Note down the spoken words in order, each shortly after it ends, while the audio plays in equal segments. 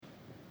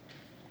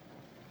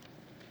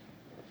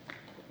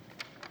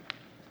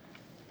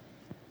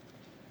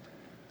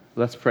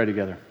Let's pray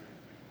together.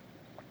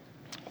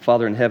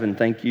 Father in heaven,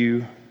 thank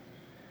you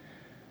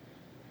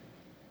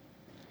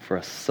for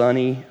a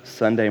sunny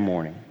Sunday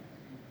morning.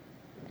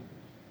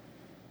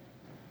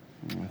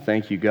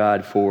 Thank you,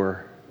 God,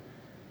 for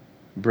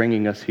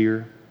bringing us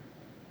here.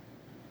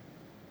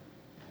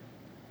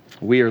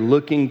 We are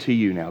looking to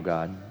you now,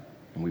 God,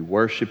 and we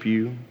worship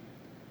you.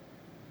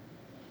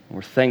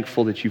 We're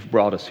thankful that you've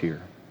brought us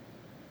here.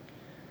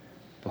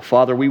 But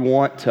Father, we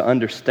want to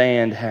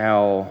understand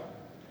how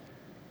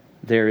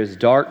there is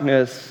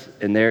darkness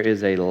and there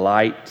is a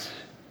light.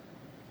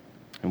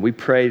 And we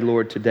pray,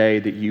 Lord, today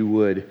that you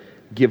would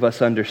give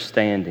us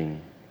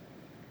understanding.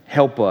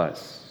 Help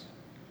us.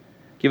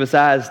 Give us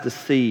eyes to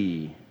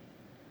see.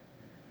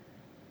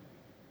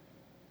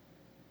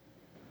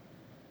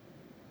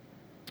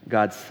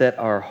 God, set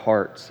our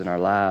hearts and our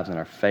lives and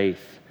our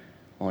faith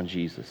on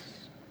Jesus.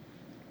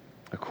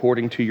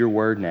 According to your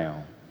word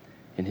now.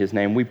 In his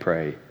name we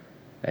pray.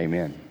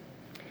 Amen.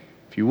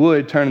 If you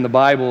would, turn in the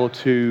Bible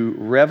to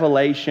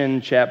Revelation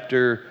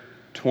chapter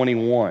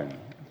 21.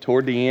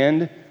 Toward the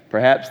end,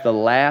 perhaps the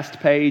last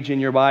page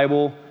in your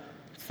Bible,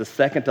 it's the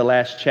second to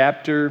last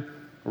chapter,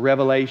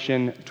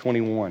 Revelation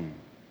 21.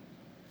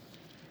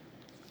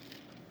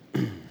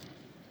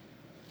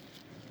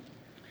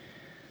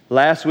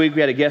 Last week we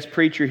had a guest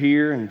preacher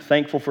here, and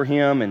thankful for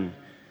him and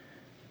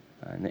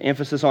the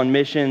emphasis on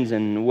missions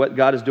and what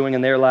God is doing in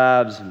their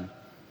lives. And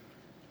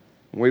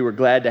we were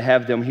glad to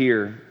have them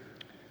here.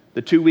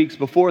 The 2 weeks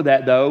before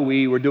that, though,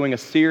 we were doing a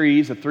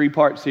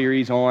three-part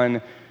series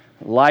on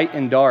light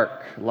and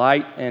dark,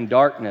 light and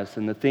darkness,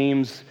 and the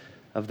themes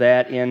of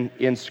that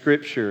in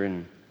Scripture.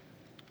 And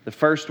the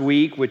first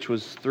week, which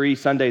was 3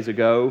 Sundays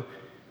ago,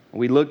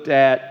 we looked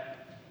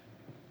at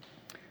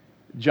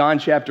John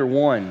chapter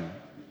 1,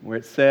 where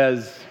it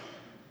says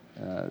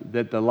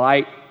that the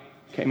light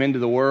came into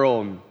the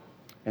world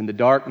and the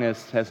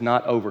darkness has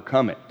not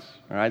overcome it.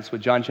 All right, that's what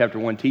John chapter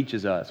 1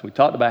 teaches us. We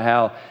talked about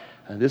how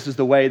this is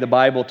the way the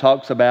Bible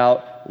talks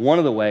about, one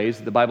of the ways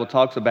the Bible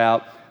talks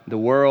about the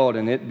world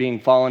and it being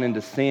fallen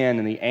into sin,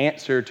 and the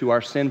answer to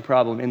our sin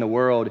problem in the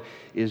world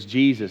is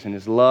Jesus and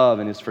his love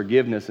and his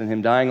forgiveness and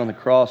him dying on the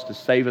cross to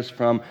save us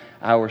from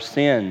our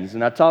sins.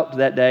 And I talked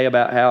that day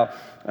about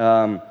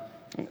how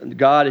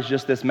God is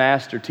just this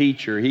master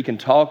teacher. He can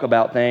talk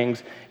about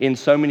things in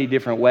so many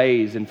different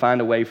ways and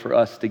find a way for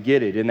us to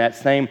get it. In that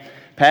same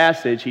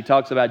passage, he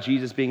talks about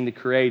Jesus being the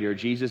creator,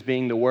 Jesus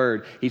being the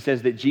word. He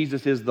says that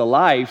Jesus is the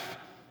life,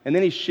 and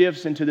then he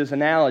shifts into this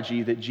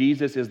analogy that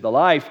Jesus is the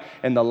life,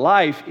 and the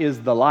life is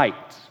the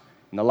light.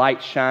 And the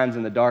light shines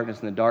in the darkness,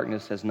 and the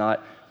darkness has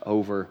not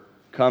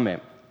overcome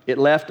it. It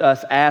left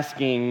us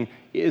asking,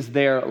 is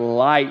there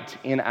light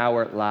in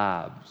our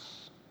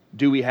lives?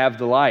 Do we have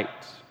the light?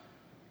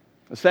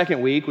 The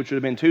second week, which would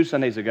have been 2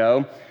 Sundays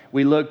ago,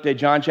 we looked at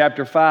John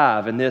chapter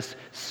 5 and this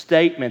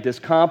statement, this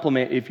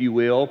compliment, if you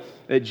will,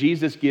 that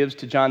Jesus gives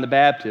to John the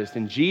Baptist.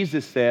 And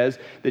Jesus says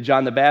that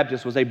John the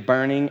Baptist was a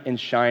burning and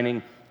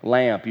shining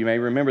lamp. You may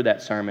remember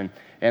that sermon.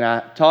 And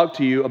I talked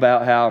to you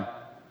about how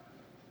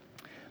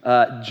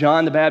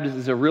John the Baptist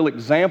is a real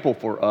example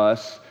for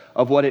us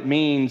of what it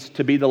means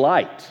to be the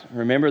light.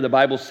 Remember, the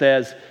Bible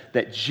says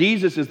that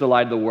Jesus is the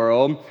light of the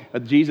world.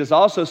 Jesus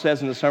also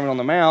says in the Sermon on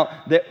the Mount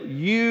that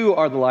you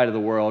are the light of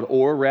the world,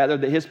 or rather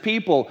that his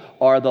people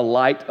are the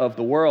light of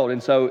the world.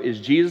 And so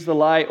is Jesus the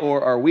light,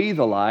 or are we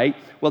the light?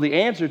 Well, the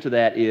answer to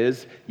that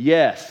is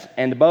yes,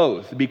 and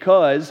both.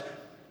 Because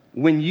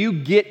when you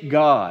get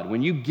God,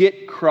 when you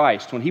get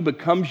Christ, when he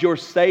becomes your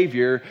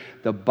Savior,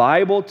 the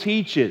Bible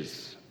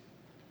teaches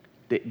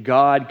that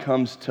God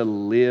comes to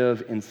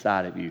live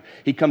inside of you.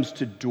 He comes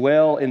to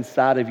dwell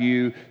inside of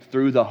you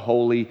through the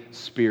Holy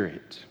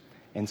Spirit.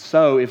 And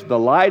so if the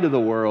light of the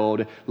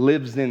world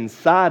lives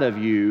inside of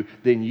you,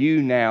 then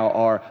you now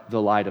are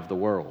the light of the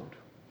world.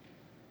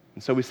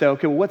 And so we say,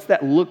 okay, well, what's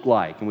that look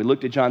like? And we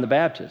looked at John the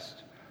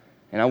Baptist.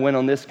 And I went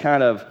on this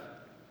kind of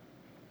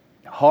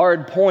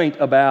hard point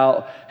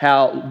about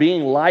how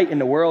being light in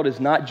the world is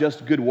not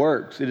just good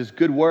works. It is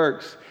good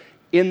works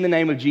in the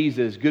name of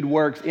Jesus, good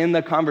works in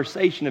the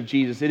conversation of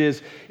Jesus. It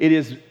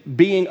is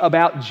being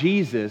about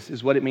Jesus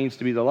is what it means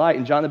to be the light.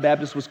 And John the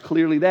Baptist was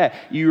clearly that.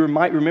 You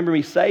might remember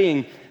me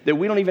saying that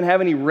we don't even have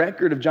any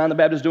record of John the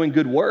Baptist doing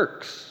good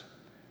works.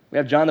 We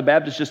have John the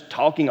Baptist just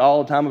talking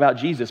all the time about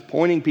Jesus,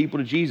 pointing people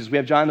to Jesus. We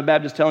have John the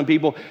Baptist telling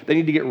people they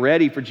need to get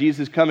ready for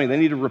Jesus' coming. They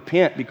need to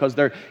repent because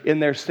they're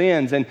in their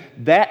sins. And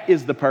that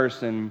is the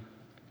person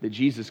that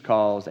Jesus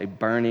calls a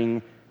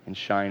burning and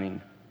shining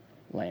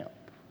lamp.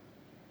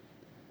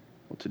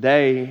 Well,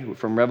 today,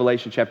 from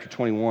Revelation chapter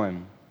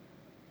 21,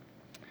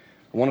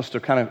 I want us to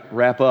kind of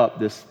wrap up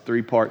this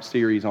 3-part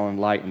series on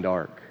light and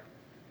dark.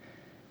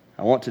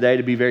 I want today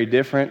to be very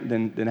different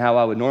than how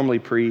I would normally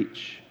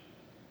preach.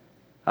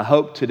 I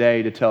hope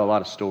today to tell a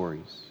lot of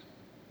stories.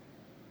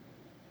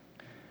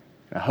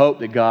 I hope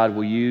that God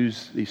will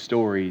use these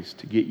stories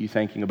to get you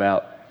thinking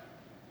about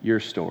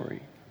your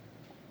story.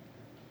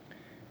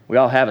 We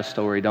all have a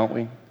story, don't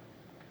we?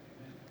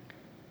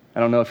 I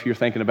don't know if you're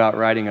thinking about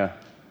writing a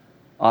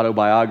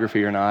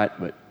autobiography or not,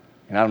 and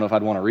I don't know if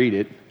I'd want to read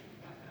it.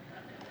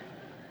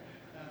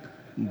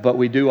 But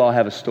we do all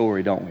have a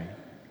story, don't we?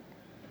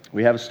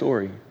 We have a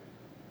story.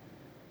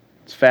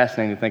 It's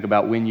fascinating to think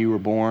about when you were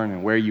born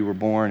and where you were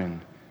born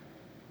and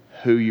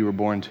who you were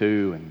born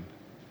to and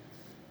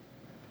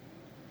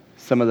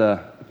some of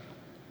the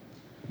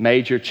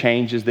major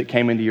changes that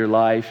came into your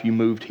life. You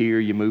moved here,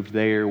 you moved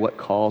there. What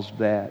caused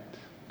that?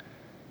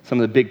 Some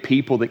of the big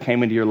people that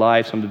came into your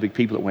life, some of the big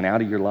people that went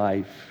out of your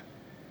life.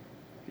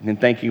 And then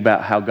thinking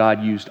about how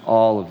God used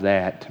all of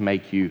that to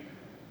make you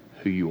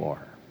who you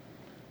are.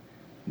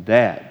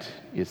 That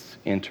is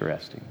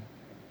interesting.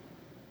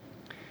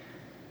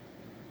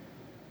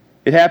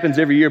 It happens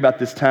every year about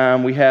this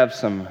time. We have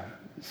some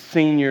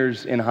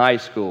seniors in high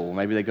school.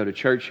 Maybe they go to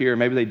church here,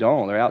 maybe they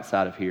don't. They're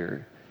outside of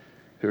here,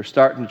 who are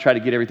starting to try to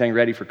get everything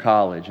ready for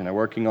college. And they're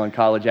working on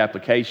college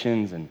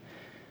applications and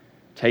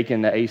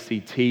taking the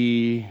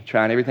ACT,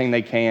 trying everything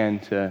they can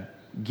to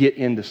get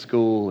into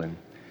school. And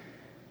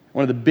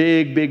one of the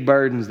big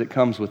burdens that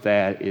comes with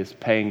that is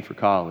paying for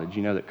college.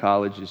 You know that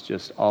college is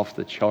just off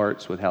the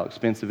charts with how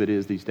expensive it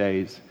is these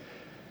days.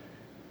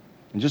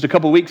 And just a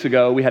couple weeks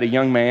ago, we had a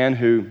young man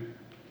who,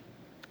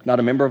 not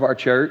a member of our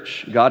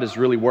church, God is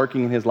really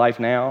working in his life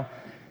now.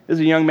 This is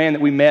a young man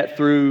that we met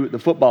through the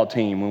football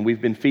team when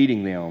we've been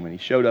feeding them. And he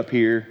showed up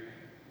here,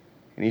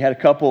 and he had a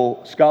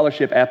couple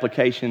scholarship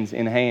applications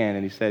in hand,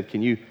 and he said,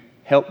 "Can you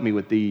help me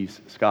with these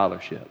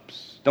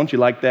scholarships?" Don't you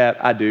like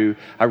that? I do.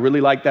 I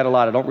really like that a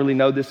lot. I don't really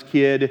know this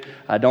kid.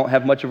 I don't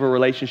have much of a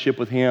relationship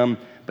with him,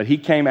 but he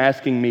came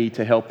asking me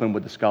to help him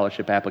with the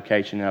scholarship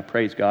application, and I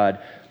praise God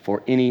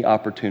for any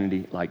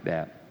opportunity like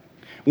that.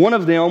 One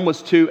of them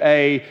was to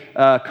a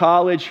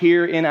college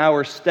here in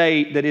our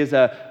state that is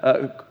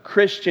a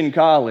Christian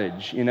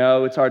college. You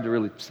know, it's hard to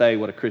really say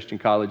what a Christian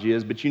college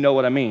is, but you know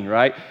what I mean,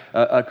 right?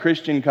 A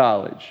Christian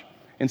college.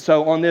 And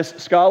so on this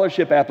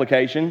scholarship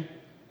application,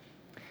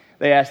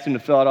 they asked him to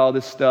fill out all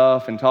this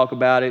stuff and talk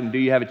about it and do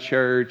you have a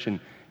church and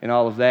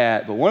all of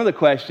that. But one of the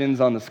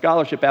questions on the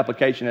scholarship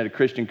application at a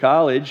Christian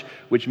college,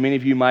 which many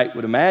of you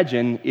would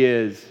imagine,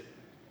 is,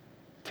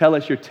 tell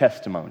us your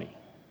testimony.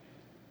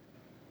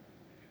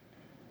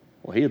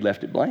 Well, he had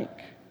left it blank.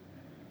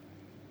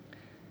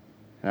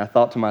 And I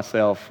thought to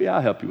myself, yeah,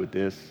 I'll help you with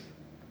this.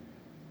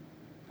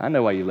 I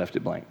know why you left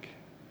it blank.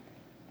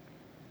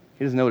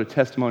 He doesn't know what a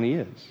testimony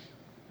is.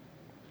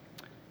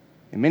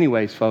 In many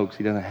ways, folks,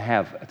 he doesn't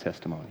have a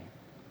testimony.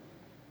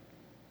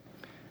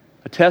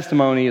 A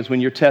testimony is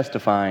when you're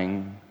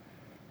testifying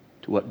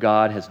to what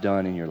God has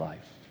done in your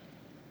life.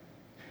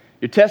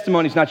 Your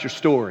testimony is not your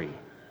story.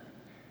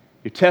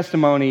 Your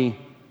testimony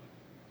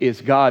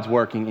is God's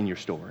working in your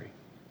story.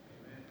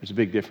 There's a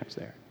big difference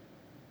there.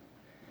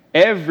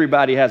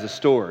 Everybody has a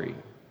story.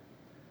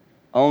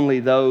 Only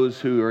those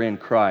who are in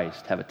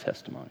Christ have a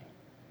testimony.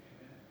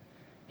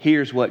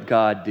 Here's what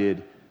God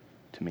did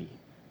to me.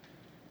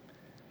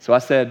 So I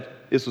said,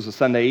 this was a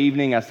Sunday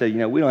evening. I said,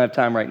 we don't have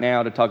time right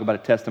now to talk about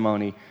a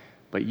testimony,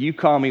 but you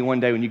call me one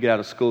day when you get out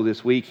of school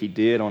this week. He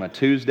did on a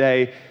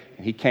Tuesday,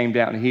 and he came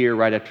down here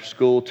right after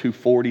school,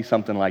 2:40,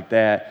 something like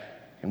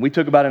that, and we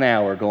took about an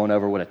hour going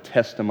over what a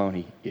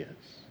testimony is,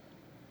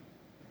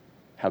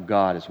 how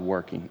God is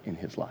working in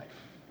his life.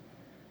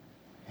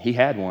 He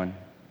had one.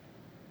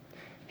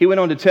 He went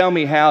on to tell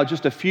me how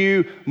just a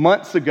few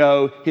months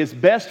ago, his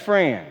best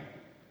friend,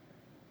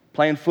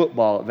 playing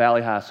football at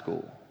Valley High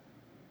School,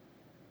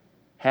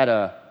 had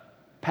a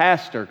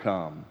pastor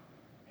come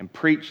and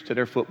preach to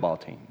their football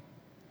team.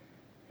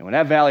 And when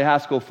that Valley High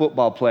School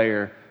football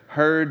player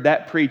heard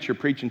that preacher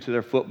preaching to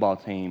their football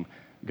team,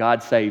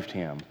 God saved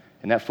him.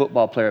 And that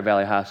football player at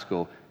Valley High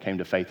School came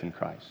to faith in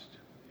Christ.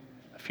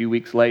 A few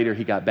weeks later,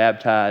 he got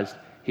baptized.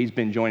 He's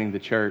been joining the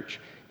church.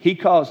 He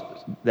calls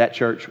that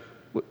church,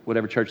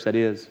 whatever church that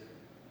is,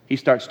 he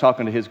starts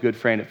talking to his good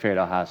friend at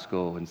Fairdale High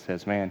School and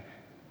says, "Man,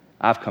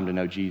 I've come to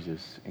know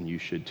Jesus, and you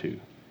should too."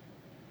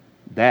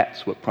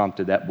 That's what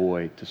prompted that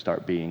boy to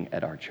start being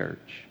at our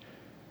church.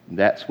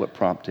 That's what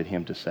prompted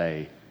him to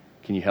say,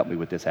 "Can you help me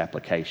with this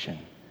application?"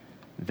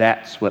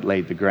 That's what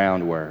laid the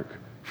groundwork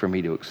for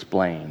me to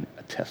explain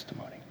a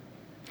testimony.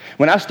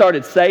 When I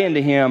started saying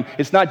to him,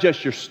 it's not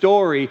just your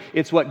story,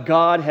 it's what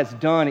God has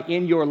done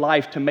in your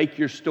life to make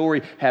your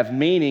story have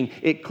meaning,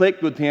 it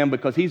clicked with him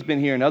because he's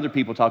been hearing other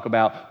people talk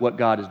about what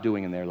God is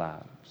doing in their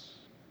lives.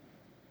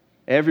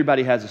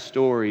 Everybody has a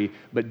story,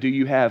 but do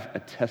you have a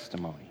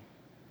testimony?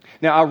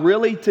 Now, I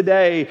really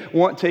today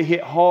want to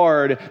hit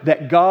hard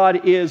that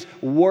God is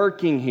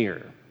working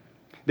here,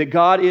 that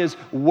God is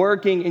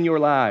working in your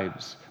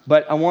lives.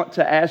 But I want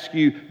to ask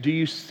you, do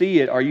you see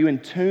it? Are you in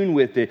tune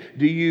with it?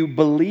 Do you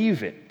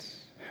believe it?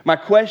 My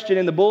question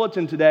in the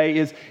bulletin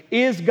today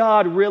is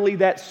God really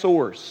that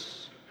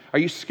source? Are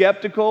you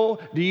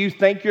skeptical? Do you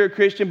think you're a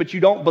Christian, but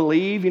you don't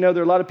believe? There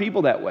are a lot of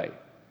people that way.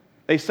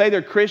 They say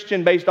they're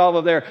Christian based off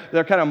of their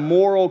kind of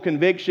moral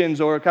convictions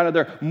or kind of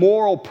their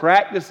moral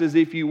practices,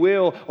 if you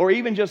will, or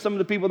even just some of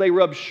the people they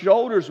rub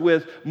shoulders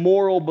with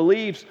moral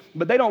beliefs,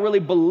 but they don't really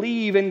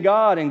believe in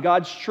God and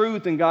God's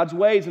truth and God's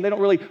ways, and they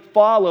don't really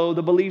follow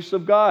the beliefs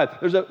of God.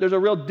 There's a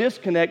real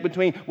disconnect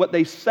between what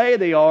they say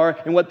they are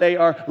and what they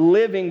are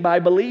living by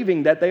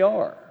believing that they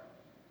are.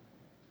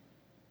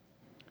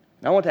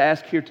 And I want to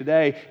ask here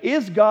today,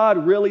 is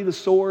God really the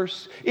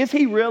source? Is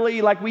He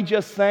really, like we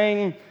just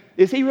sang,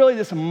 is He really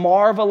this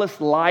marvelous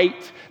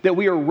light that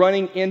we are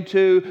running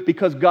into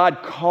because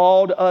God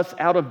called us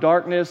out of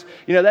darkness?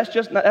 You know,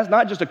 that's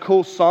not just a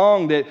cool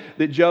song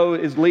that Joe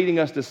is leading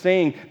us to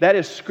sing. That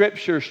is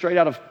scripture straight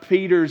out of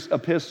Peter's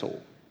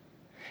epistle.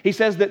 He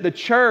says that the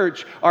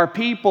church are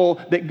people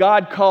that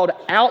God called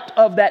out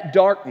of that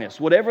darkness,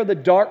 whatever the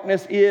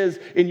darkness is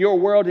in your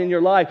world, in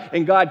your life.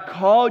 And God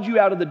called you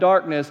out of the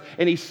darkness,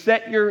 and He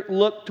set your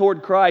look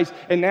toward Christ.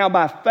 And now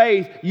by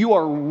faith, you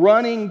are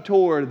running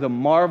toward the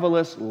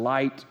marvelous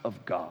light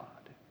of God.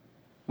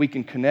 We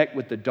can connect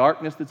with the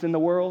darkness that's in the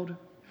world.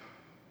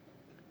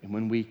 And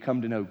when we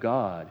come to know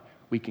God,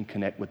 we can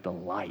connect with the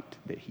light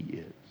that He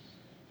is.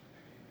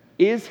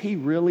 Is He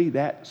really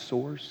that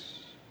source?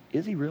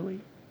 Is He really?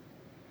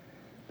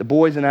 The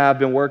boys and I have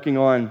been working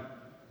on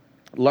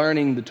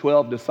learning the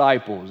 12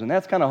 disciples, and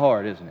that's kind of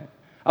hard, isn't it?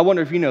 I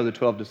wonder if you know the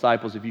 12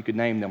 disciples, if you could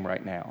name them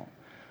right now.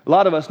 A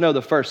lot of us know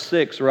the first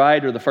 6,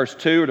 right? Or the first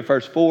 2 or the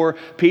first 4.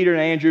 Peter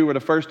and Andrew were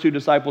the first 2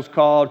 disciples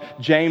called.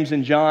 James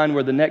and John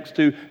were the next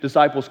 2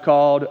 disciples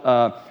called.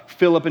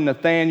 Philip and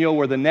Nathaniel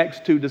were the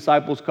next 2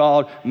 disciples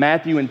called.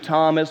 Matthew and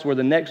Thomas were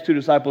the next 2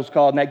 disciples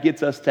called, and that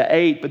gets us to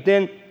 8. But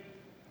then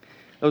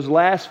those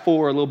last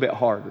 4 are a little bit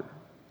harder.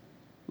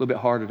 A little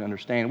bit harder to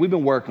understand. We've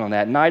been working on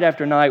that. Night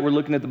after night, we're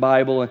looking at the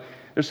Bible, and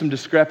there's some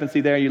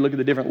discrepancy there. You look at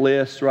the different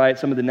lists, right?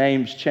 Some of the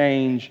names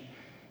change.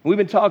 And we've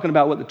been talking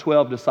about what the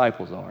 12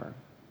 disciples are.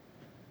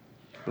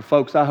 But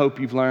folks, I hope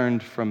you've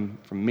learned from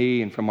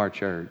me and from our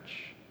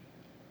church.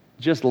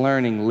 Just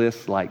learning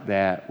lists like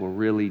that will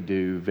really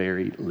do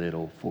very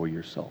little for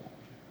your soul.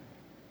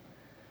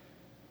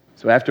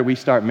 So after we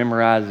start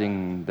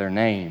memorizing their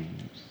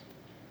names,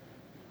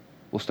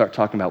 we'll start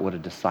talking about what a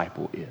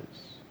disciple is.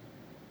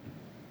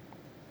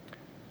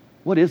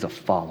 What is a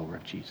follower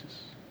of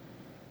Jesus?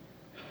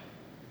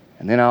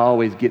 And then I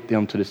always get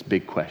them to this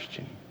big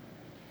question.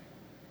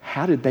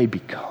 How did they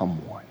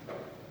become one?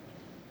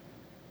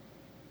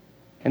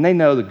 And they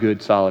know the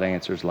good, solid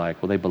answers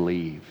like, well, they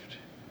believed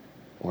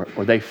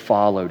or they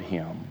followed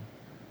Him.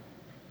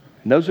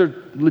 And those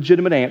are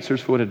legitimate answers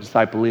for what a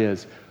disciple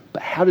is.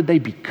 But how did they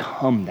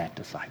become that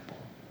disciple?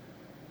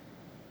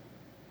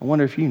 I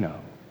wonder if you know.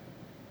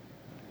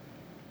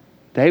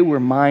 They were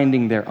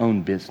minding their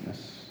own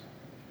business.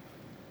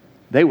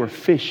 They were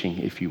fishing,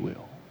 if you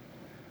will.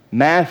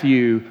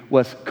 Matthew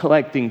was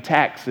collecting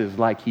taxes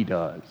like he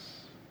does.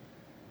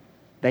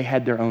 They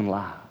had their own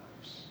lives.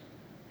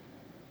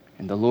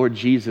 And the Lord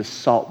Jesus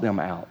sought them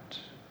out,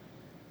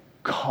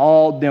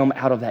 called them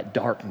out of that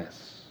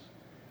darkness,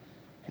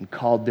 and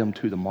called them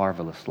to the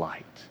marvelous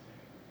light.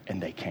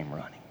 And they came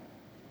running.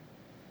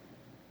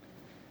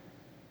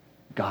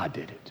 God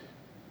did it.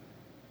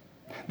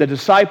 The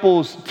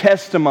disciples'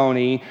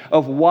 testimony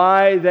of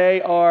why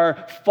they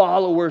are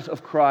followers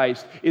of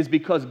Christ is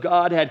because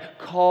God had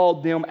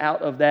called them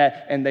out of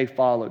that and they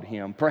followed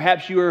Him.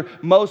 Perhaps you are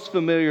most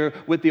familiar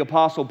with the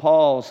Apostle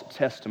Paul's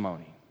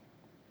testimony.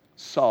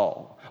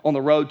 Saul, on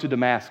the road to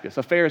Damascus,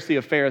 a Pharisee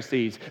of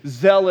Pharisees,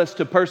 zealous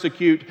to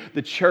persecute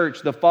the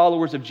church, the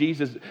followers of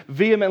Jesus,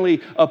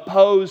 vehemently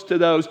opposed to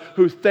those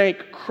who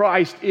think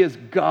Christ is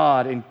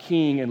God and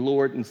King and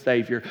Lord and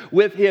Savior.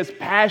 With his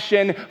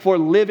passion for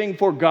living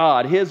for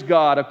God, his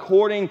God,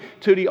 according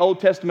to the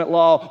Old Testament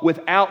law,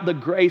 without the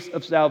grace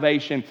of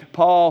salvation,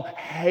 Paul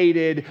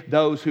hated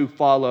those who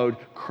followed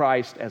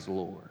Christ as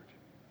Lord.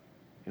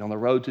 And on the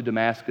road to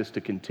Damascus to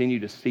continue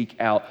to seek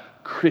out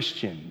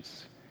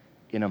Christians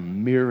in a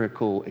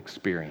miracle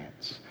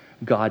experience,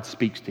 God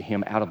speaks to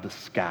him out of the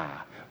sky,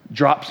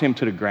 drops him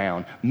to the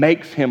ground,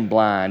 makes him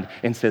blind,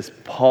 and says,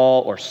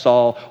 Paul or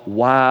Saul,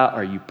 why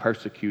are you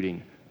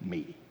persecuting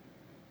me?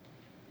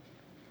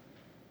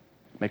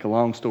 Make a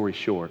long story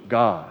short,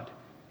 God,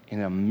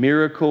 in a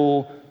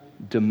miracle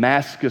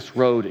Damascus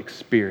Road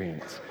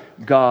experience,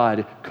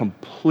 God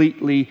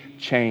completely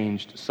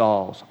changed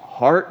Saul's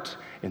heart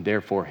and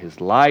therefore his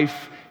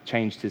life,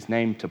 changed his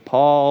name to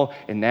Paul,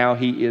 and now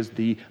he is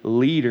the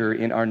leader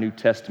in our New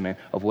Testament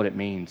of what it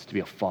means to be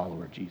a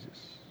follower of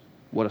Jesus.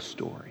 What a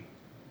story.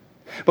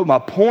 But my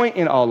point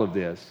in all of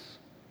this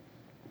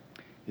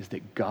is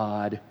that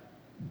God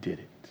did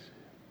it.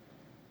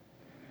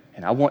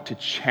 And I want to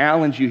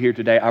challenge you here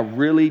today. I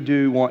really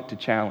do want to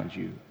challenge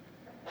you.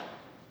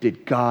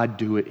 Did God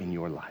do it in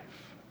your life?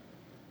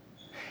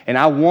 And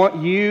I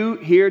want you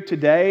here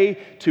today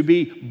to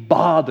be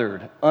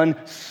bothered,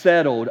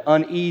 unsettled,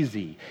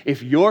 uneasy.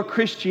 If your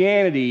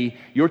Christianity,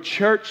 your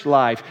church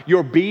life,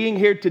 your being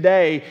here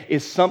today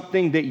is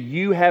something that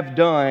you have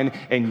done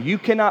and you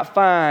cannot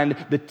find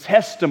the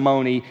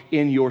testimony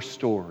in your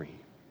story,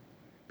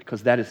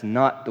 because that is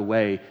not the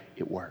way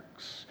it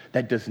works.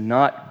 That does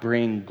not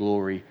bring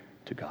glory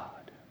to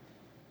God.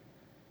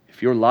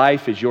 if your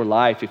life is your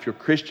life, if your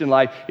Christian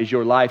life is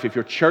your life, if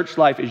your church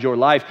life is your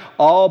life,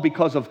 all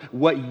because of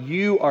what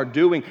you are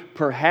doing,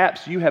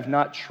 perhaps you have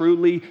not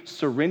truly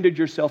surrendered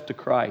yourself to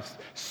Christ,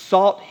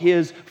 sought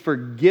His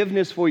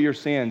forgiveness for your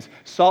sins,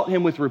 sought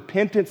Him with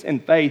repentance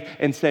and faith,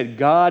 and said,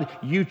 God,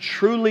 you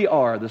truly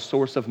are the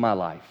source of my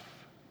life.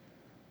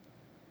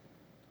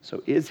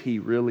 So is He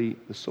really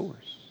the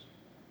source?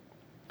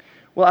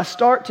 Well, I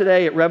start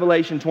today at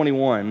Revelation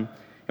 21,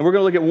 and we're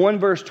going to look at 1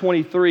 verse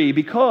 23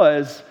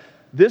 because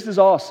this is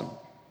awesome.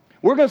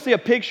 We're going to see a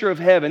picture of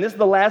heaven. This is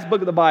the last book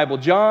of the Bible.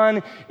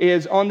 John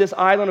is on this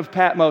island of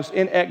Patmos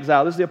in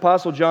exile. This is the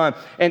Apostle John.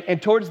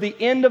 And towards the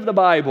end of the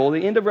Bible,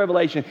 the end of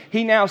Revelation,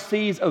 he now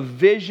sees a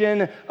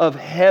vision of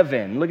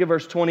heaven. Look at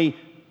verse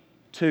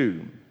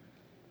 22.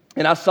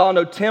 And I saw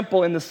no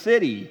temple in the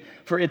city,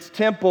 for its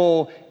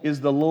temple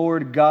is the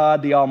Lord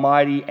God, the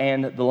Almighty,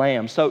 and the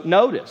Lamb. So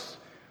notice,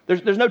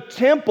 there's no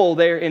temple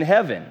there in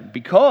heaven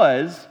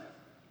because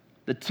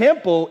the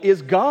temple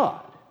is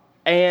God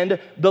and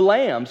the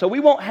Lamb. So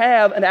we won't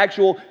have an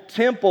actual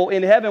temple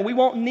in heaven. We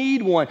won't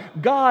need one.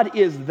 God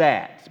is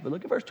that. But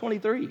look at verse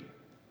 23.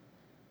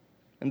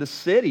 And the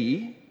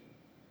city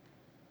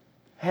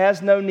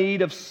has no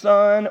need of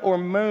sun or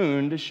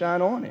moon to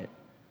shine on it.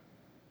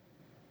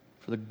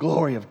 For the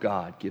glory of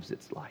God gives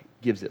it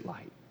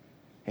light.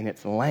 And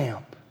its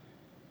lamp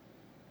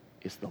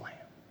is the Lamb.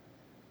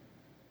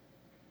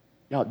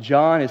 Y'all,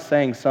 John is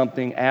saying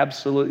something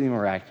absolutely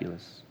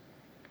miraculous.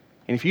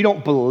 And if you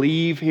don't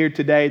believe here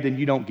today, then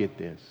you don't get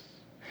this.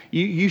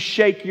 You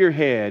shake your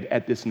head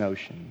at this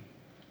notion.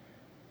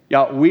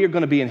 Y'all, we are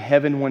going to be in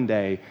heaven one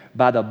day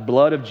by the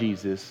blood of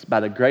Jesus, by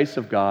the grace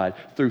of God,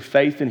 through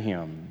faith in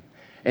Him.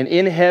 And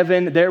in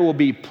heaven, there will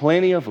be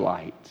plenty of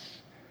light,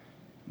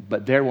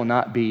 but there will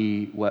not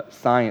be what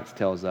science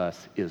tells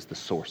us is the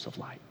source of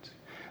light.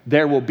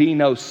 There will be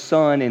no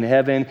sun in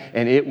heaven,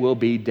 and it will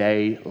be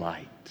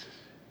daylight.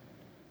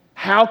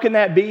 How can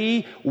that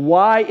be?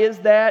 Why is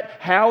that?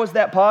 How is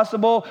that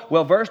possible?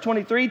 Well, verse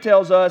 23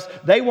 tells us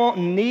we won't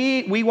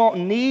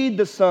need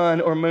the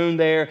sun or moon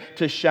there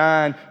to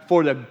shine,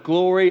 for the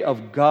glory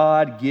of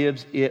God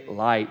gives it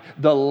light.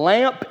 The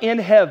lamp in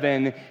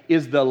heaven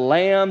is the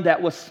Lamb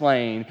that was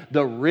slain,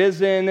 the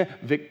risen,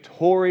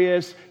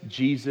 victorious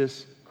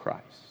Jesus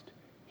Christ.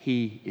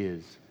 He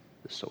is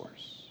the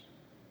source.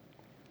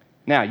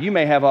 Now, you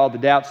may have all the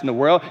doubts in the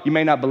world. You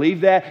may not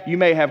believe that. You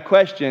may have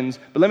questions.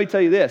 But let me tell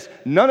you this.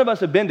 None of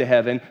us have been to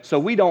heaven, so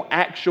we don't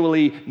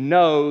actually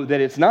know that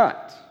it's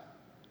not.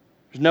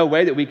 There's no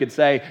way that we could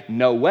say,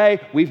 no way,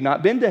 we've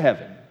not been to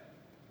heaven.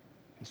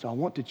 And so I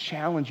want to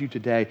challenge you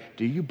today.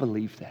 Do you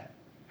believe that?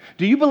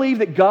 Do you believe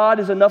that God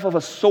is enough of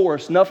a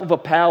source, enough of a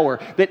power,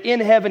 that in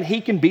heaven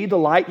He can be the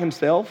light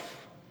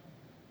Himself?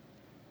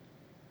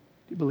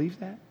 Do you believe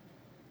that?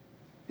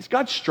 Is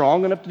God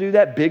strong enough to do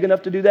that, big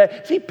enough to do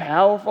that? Is He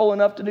powerful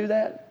enough to do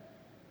that?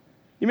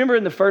 You remember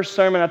in the first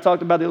sermon I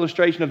talked about the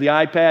illustration of the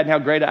iPad and how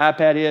great an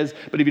iPad is,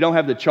 but if you don't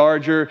have the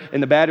charger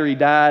and the battery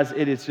dies,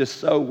 it is just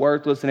so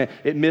worthless and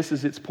it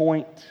misses its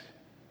point.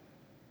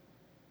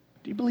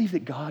 Do you believe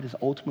that God is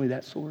ultimately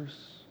that source?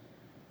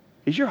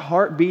 Is your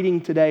heart beating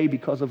today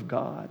because of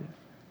God?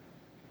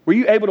 Were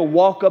you able to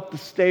walk up the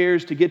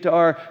stairs to get to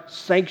our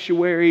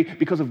sanctuary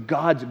because of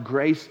God's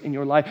grace in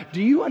your life?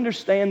 Do you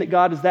understand that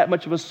God is that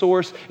much of a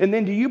source? And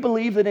then do you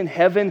believe that in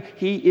heaven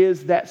He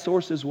is that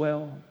source as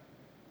well?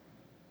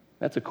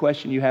 That's a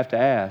question you have to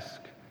ask,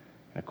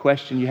 and a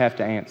question you have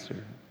to answer.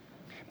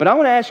 But I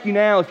want to ask you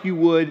now if you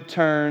would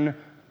turn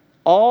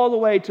all the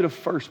way to the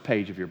first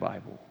page of your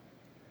Bible.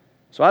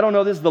 So I don't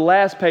know if this is the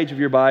last page of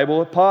your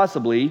Bible,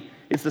 possibly.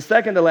 It's the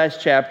second to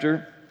last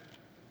chapter.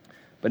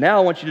 But now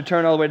I want you to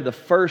turn all the way to the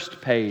first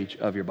page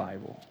of your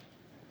Bible.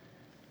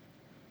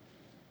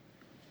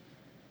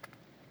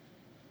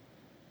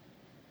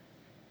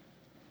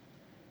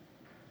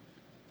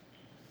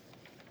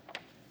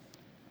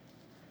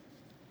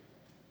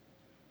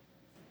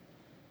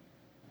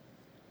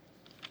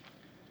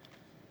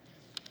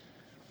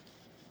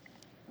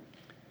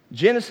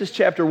 Genesis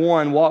chapter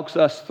 1 walks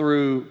us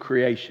through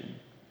creation.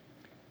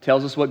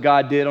 Tells us what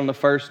God did on the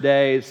first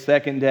day, the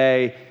second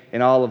day,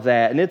 and all of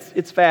that. And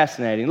it's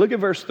fascinating. Look at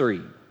verse 3.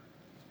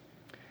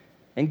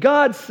 And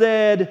God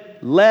said,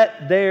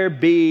 let there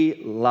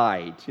be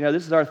light. You know,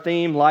 this is our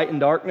theme, light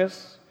and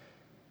darkness.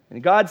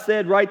 And God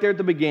said right there at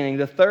the beginning,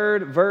 the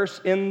third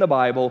verse in the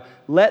Bible,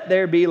 let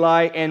there be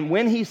light. And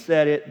when He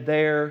said it,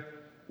 there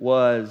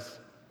was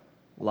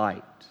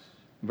light.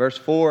 Verse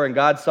 4, and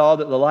God saw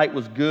that the light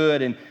was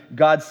good, and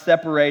God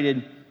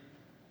separated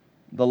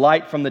the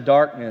light from the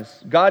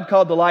darkness. God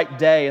called the light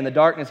day, and the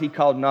darkness He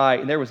called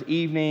night. And there was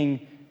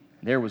evening,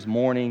 there was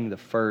morning, the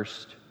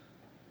first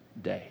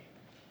day.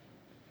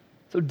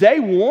 So day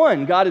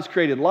one, God has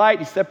created light.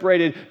 He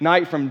separated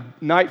night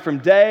from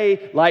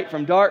day, light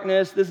from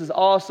darkness. This is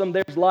awesome.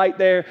 There's light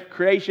there.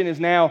 Creation is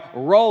now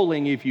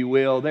rolling, if you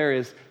will. There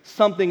is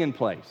something in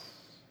place.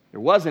 There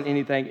wasn't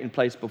anything in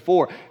place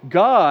before.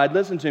 God,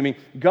 listen to me,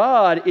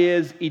 God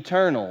is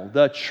eternal.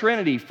 The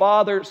Trinity,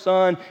 Father,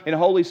 Son, and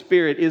Holy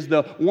Spirit is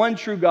the one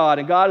true God,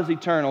 and God is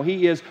eternal.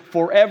 He is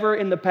forever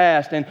in the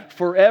past and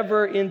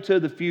forever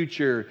into the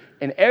future.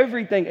 And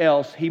everything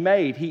else He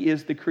made, He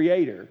is the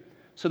Creator.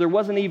 So there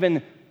wasn't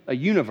even a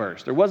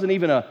universe. There wasn't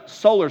even a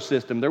solar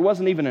system. There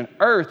wasn't even an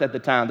earth at the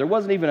time. There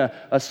wasn't even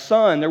a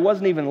sun. There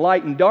wasn't even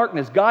light and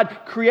darkness. God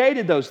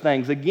created those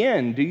things.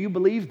 Again, do you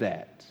believe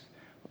that?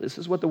 This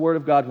is what the Word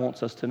of God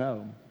wants us to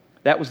know.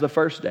 That was the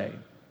first day.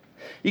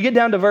 You get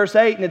down to verse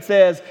 8 and it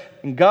says,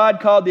 and God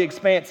called the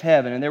expanse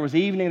heaven, and there was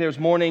evening, there was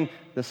morning,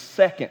 the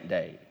second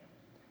day.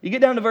 You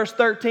get down to verse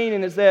 13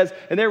 and it says,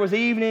 and there was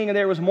evening and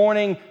there was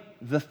morning,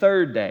 the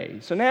third day.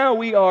 So now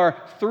we are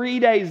 3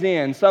 days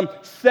in, some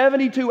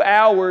 72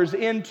 hours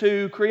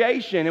into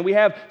creation, and we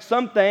have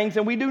some things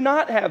and we do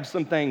not have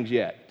some things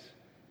yet.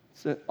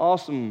 It's an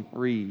awesome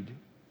read.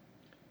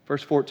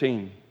 Verse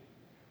 14.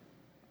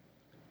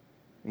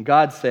 And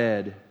God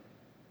said,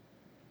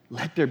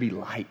 let there be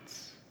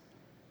lights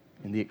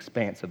in the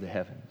expanse of the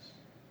heavens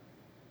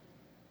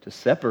to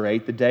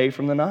separate the day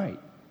from the night.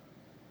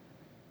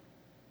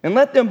 And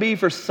let them be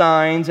for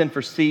signs and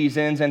for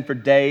seasons and for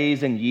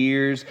days and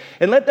years.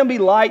 And let them be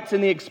lights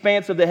in the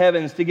expanse of the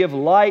heavens to give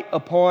light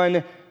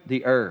upon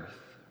the earth.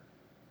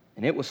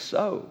 And it was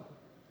so.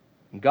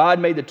 And God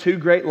made the two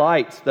great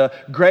lights, the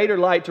greater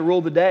light to rule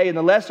the day and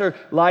the lesser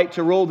light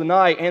to rule the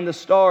night, and the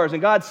stars.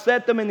 And God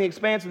set them in the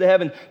expanse of the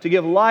heaven to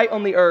give light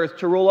on the earth,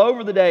 to rule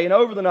over the day and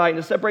over the night, and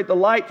to separate the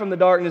light from the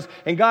darkness.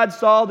 And God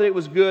saw that it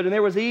was good. And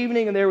there was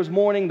evening and there was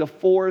morning, the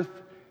fourth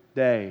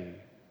day.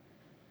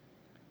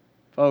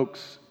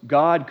 Folks,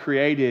 God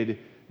created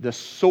the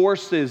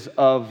sources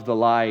of the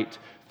light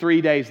 3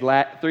 days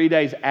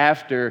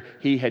after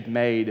He had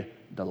made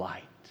the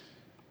light.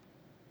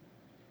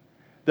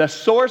 The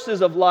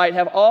sources of light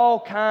have all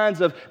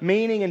kinds of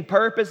meaning and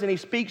purpose, and He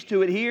speaks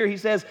to it here. He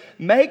says,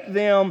 make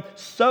them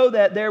so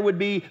that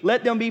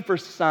let them be for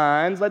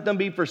signs, let them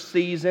be for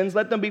seasons,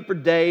 let them be for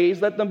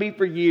days, let them be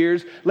for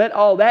years. Let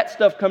all that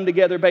stuff come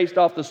together based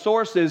off the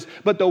sources.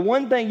 But the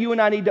one thing you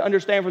and I need to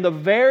understand from the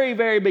very,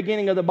 very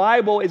beginning of the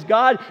Bible is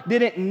God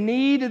didn't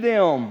need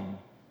them.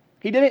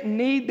 He didn't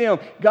need them.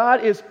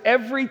 God is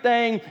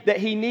everything that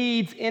He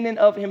needs in and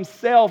of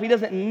Himself. He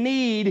doesn't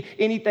need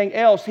anything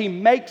else. He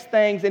makes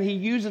things and He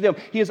uses them.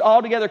 He is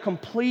altogether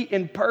complete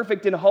and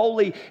perfect and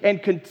holy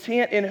and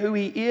content in who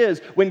He is.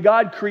 When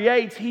God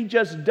creates, He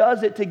just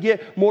does it to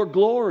get more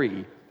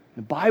glory.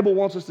 The Bible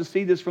wants us to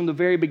see this from the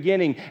very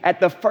beginning.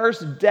 At the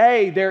first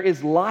day, there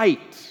is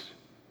light.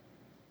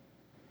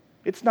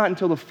 It's not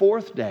until the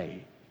fourth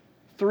day,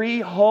 3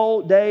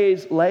 whole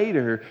days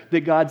later, that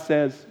God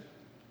says,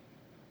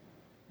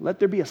 let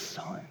there be a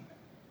sun.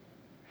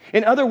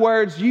 In other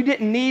words, you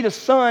didn't need a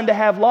sun to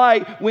have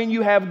light when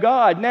you have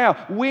God.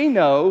 Now, we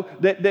know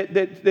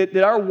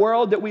that our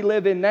world that we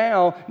live in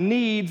now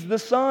needs the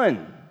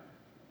sun.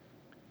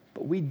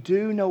 But we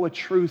do know a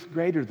truth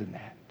greater than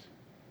that.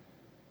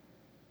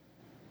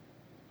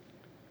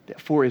 That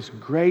for as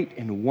great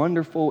and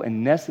wonderful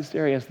and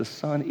necessary as the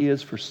sun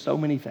is for so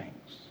many things,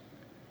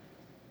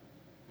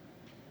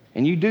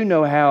 and you do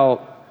know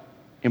how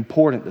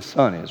important the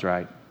sun is,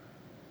 right?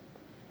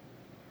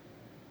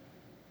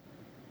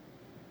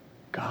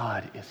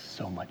 God is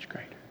so much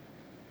greater.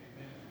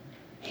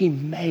 He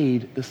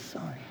made the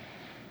sun.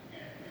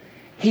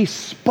 He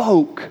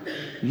spoke,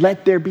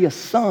 let there be a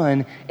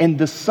sun, and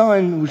the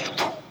sun was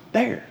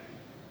there.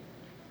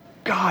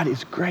 God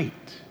is great.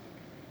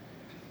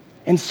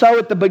 And so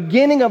at the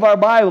beginning of our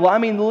Bible, I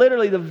mean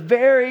literally the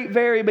very,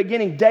 very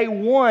beginning, day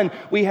 1,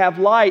 we have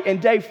light.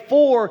 And day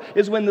 4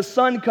 is when the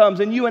sun comes.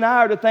 And you and I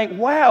are to think,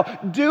 wow,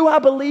 do I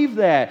believe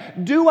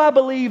that? Do I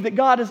believe that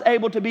God is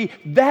able to be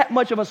that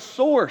much of a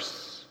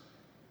source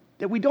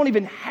that we don't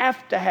even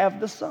have to have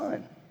the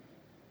sun?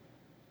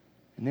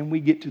 And then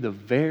we get to the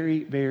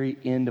very, very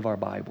end of our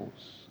Bibles,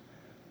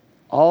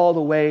 all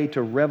the way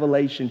to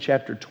Revelation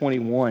chapter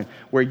 21,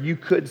 where you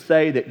could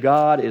say that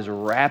God is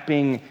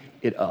wrapping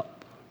it up.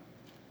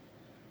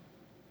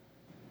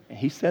 And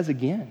He says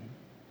again,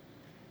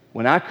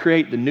 when I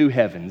create the new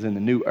heavens and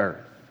the new earth,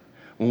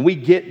 when we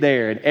get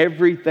there and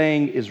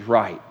everything is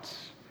right,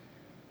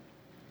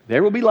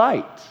 there will be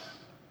light,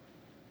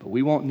 but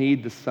we won't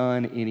need the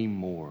sun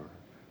anymore.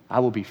 I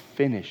will be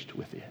finished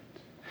with it.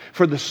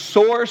 For the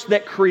source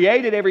that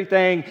created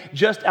everything,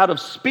 just out of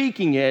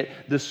speaking it,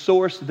 the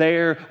source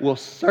there will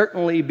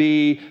certainly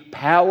be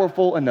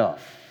powerful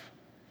enough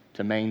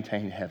to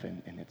maintain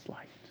heaven in its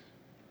light.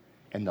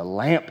 And the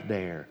lamp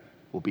there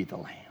will be the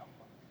Lamb.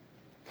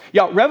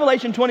 Y'all,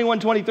 Revelation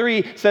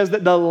 21:23 says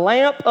that the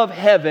lamp of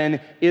heaven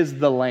is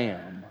the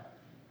Lamb.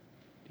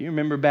 Do you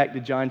remember back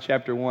to John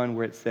chapter 1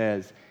 where it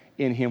says,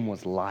 in Him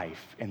was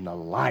life, and the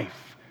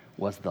life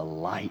was the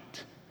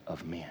light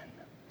of men?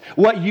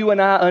 What you and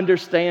I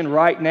understand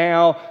right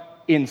now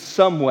in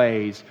some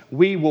ways,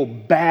 we will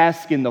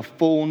bask in the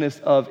fullness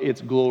of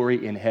its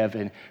glory in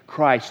heaven.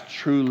 Christ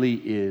truly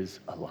is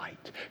a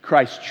light.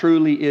 Christ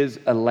truly is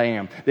a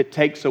lamb that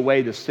takes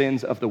away the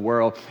sins of the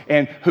world.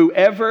 And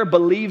whoever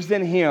believes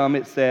in him,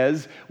 it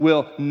says,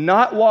 will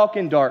not walk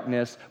in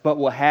darkness, but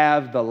will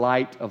have the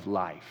light of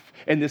life.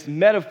 And this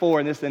metaphor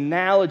and this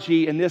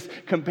analogy and this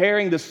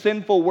comparing the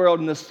sinful world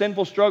and the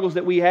sinful struggles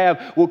that we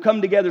have will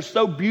come together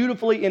so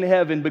beautifully in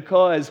heaven,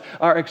 because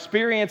our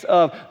experience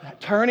of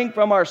turning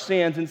from our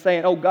sins and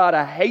saying, oh God,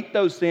 I hate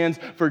those sins.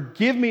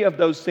 Forgive me of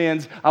those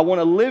sins. I want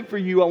to live for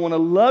you. I want to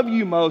love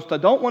you most. I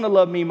don't want to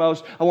love me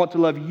most. I want to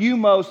love you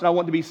most, and I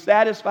want to be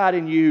satisfied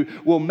in you,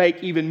 will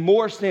make even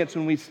more sense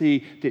when we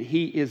see that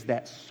he is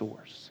that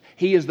source.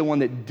 He is the one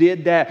that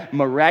did that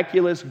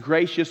miraculous,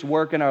 gracious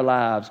work in our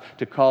lives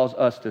to cause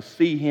us to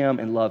see him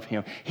and love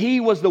him. He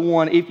was the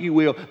one, if you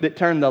will, that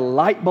turned the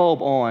light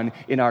bulb on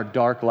in our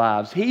dark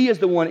lives. He is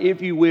the one,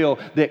 if you will,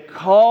 that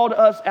called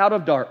us out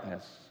of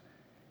darkness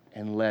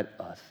and led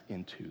us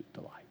into the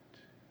light.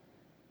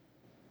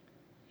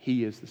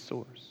 He is the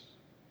source.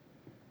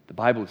 The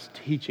Bible is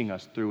teaching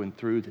us through and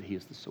through that he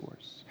is the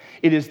source.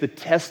 It is the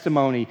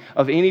testimony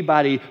of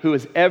anybody who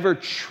has ever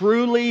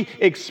truly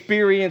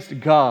experienced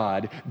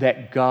God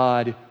that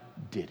God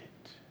did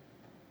it.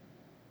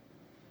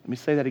 Let me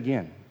say that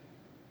again.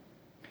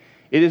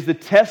 It is the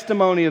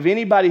testimony of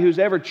anybody who's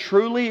ever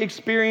truly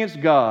experienced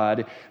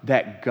God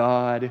that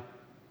God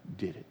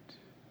did it.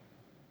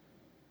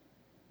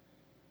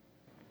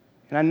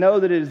 And I know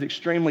that it is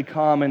extremely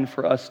common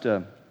for us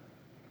to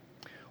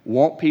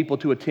want people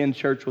to attend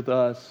church with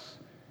us.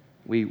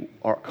 We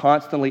are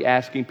constantly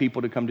asking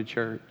people to come to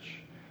church.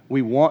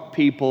 We want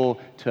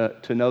people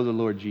to know the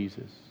Lord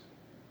Jesus.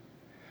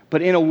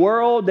 But in a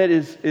world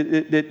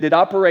that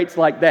operates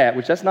like that,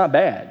 which that's not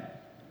bad,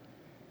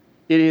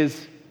 it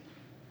is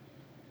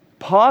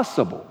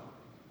possible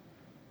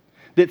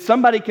that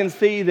somebody can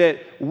see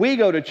that we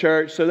go to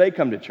church, so they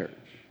come to church.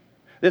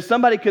 That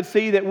somebody could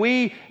see that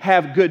we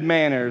have good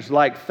manners,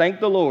 like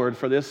thank the Lord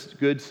for this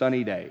good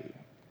sunny day.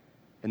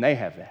 And they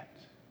have that.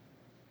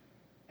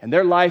 And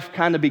their life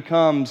kind of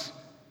becomes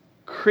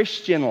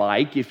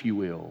Christian-like, if you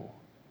will.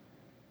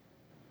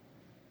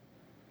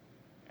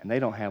 And they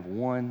don't have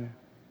one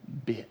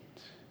bit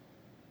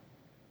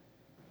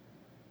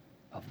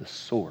of the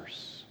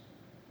source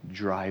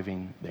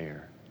driving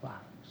their lives.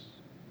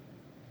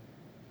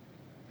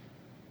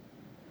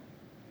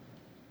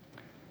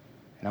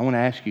 And I want to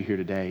ask you here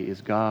today,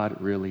 is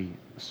God really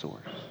the source?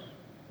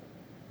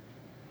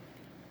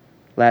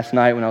 Last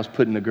night when I was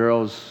putting the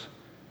girls,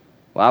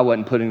 well, I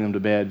wasn't putting them to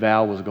bed.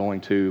 Val was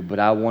going to, but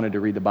I wanted to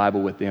read the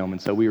Bible with them,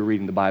 and so we were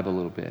reading the Bible a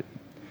little bit.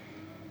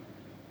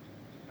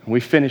 We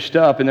finished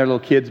up in their little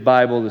kid's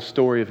Bible the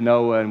story of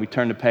Noah, and we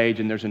turned the page,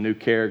 and there's a new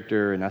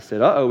character, and I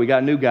said, uh-oh, we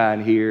got a new guy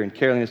in here, and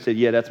Carolina said,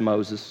 yeah, that's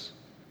Moses.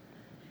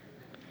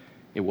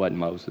 It wasn't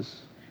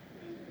Moses.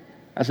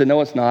 I said, no,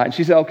 it's not. And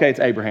she said, okay, it's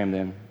Abraham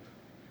then.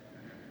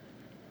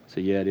 I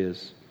said, yeah, it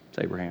is. It's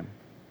Abraham.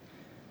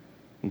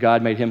 And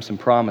God made him some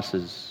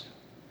promises.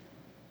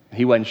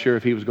 He wasn't sure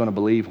if he was going to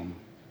believe them.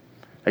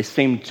 They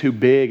seemed too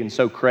big and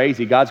so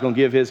crazy. God's going to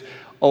give his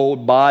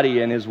old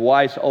body and his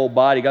wife's old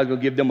body, God's going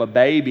to give them a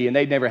baby, and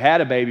they'd never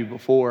had a baby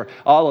before.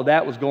 All of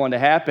that was going to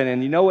happen.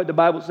 And you know what the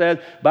Bible says?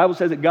 The Bible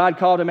says that God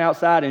called him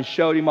outside and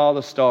showed him all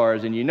the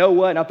stars. And you know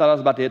what? And I thought I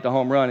was about to hit the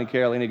home run, and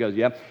Carolina goes,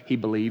 yeah, he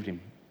believed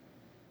him.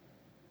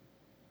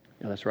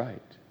 Yeah, that's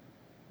right.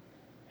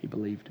 He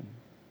believed him.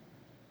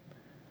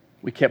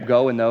 We kept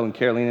going, though, and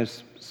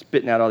Carolina's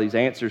spitting out all these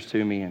answers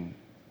to me, and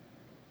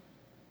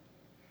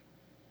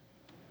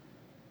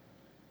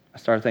I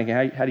started thinking,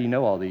 how do you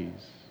know all these?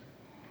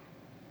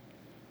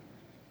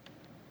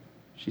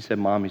 She said,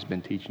 Mommy's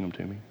been teaching them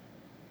to me.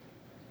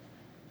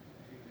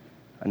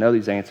 I know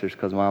these answers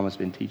because Mama's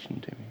been teaching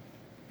them to me.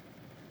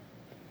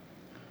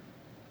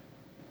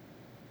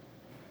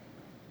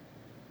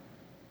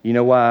 You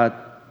know why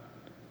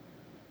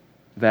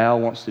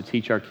Val wants to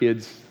teach our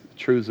kids the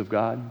truths of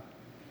God?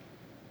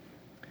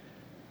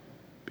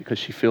 Because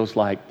she feels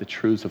like the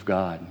truths of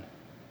God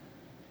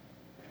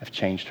have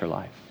changed her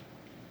life.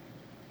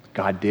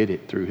 God did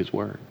it through his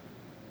word.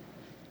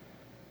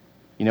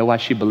 You know why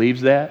she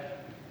believes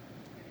that?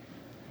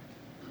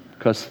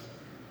 Because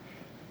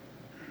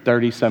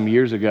 30-some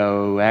years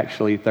ago,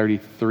 actually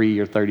 33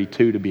 or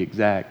 32 to be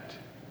exact,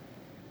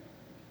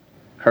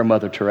 her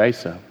mother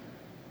Teresa,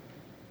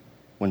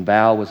 when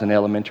Val was in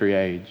elementary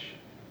age,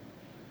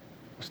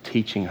 was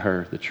teaching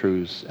her the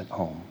truths at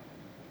home.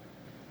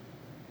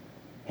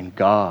 And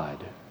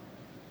God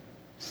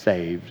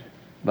saved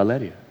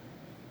Valeria.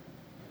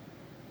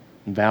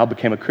 And Val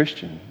became a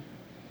Christian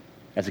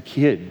as a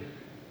kid,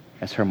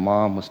 as her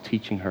mom was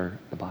teaching her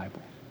the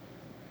Bible.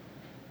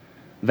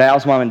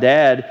 Val's mom and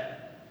dad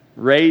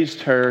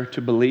raised her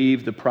to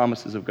believe the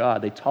promises of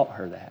God. They taught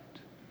her that.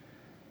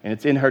 And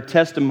it's in her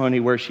testimony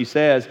where she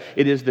says,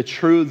 it is the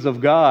truths of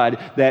God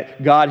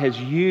that God has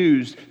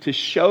used to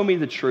show me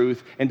the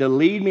truth and to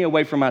lead me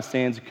away from my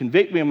sins,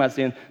 convict me of my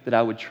sins, that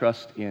I would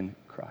trust in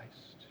Christ.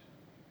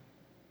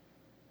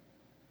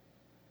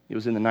 It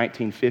was in the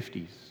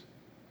 1950s.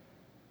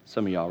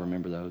 Some of y'all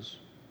remember those.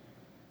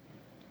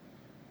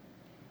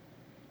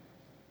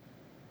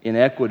 In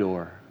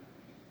Ecuador,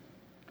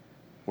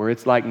 where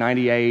it's like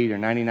 98 or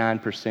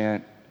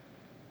 99%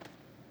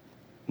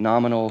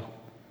 nominal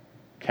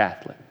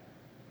Catholic.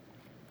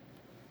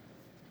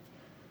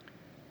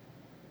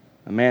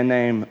 A man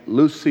named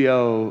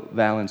Lucio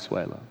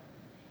Valenzuela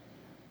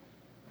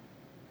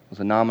was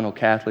a nominal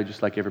Catholic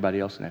just like everybody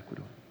else in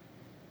Ecuador.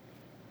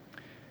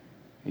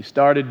 He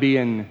started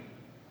being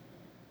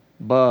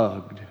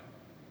bugged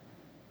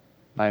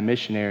by a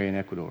missionary in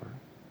Ecuador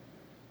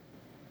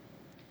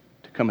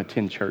to come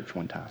attend church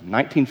one time,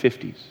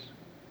 1950s. He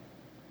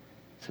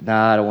said,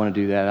 "Nah, I don't want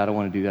to do that, I don't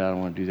want to do that, I don't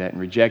want to do that," and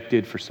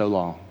rejected for so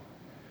long.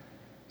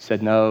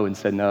 Said no and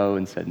said no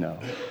and said no.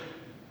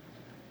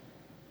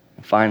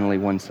 And finally,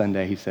 one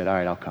Sunday, he said, "All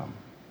right, I'll come."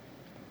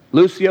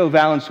 Lucio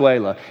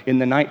Valenzuela, in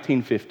the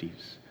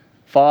 1950s,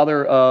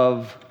 father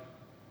of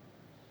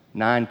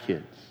 9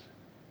 kids.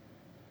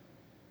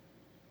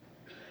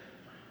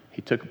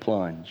 He took a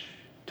plunge,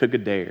 took a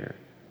dare,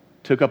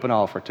 took up an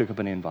offer, took up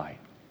an invite,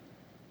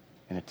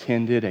 and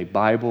attended a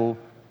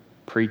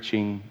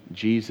Bible-preaching,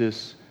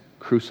 Jesus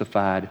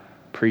crucified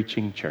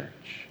preaching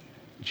church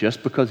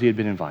just because he had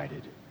been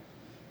invited.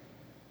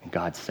 And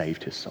God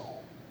saved his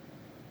soul.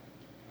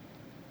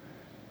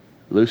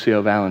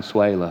 Lucio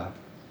Valenzuela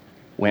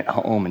went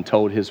home and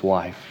told his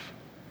wife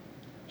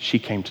she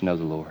came to know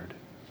the Lord.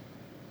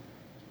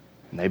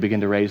 And they began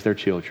to raise their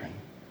children.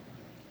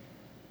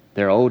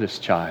 Their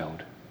oldest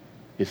child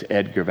is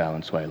Edgar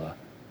Valenzuela,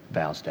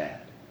 Val's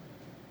dad.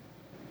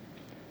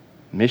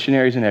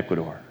 Missionaries in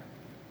Ecuador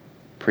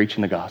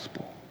preaching the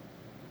gospel.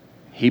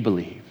 He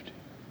believed.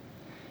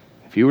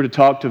 If you were to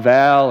talk to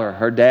Val or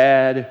her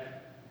dad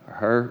or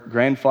her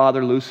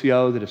grandfather,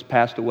 Lucio, that has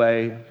passed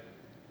away,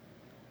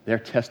 their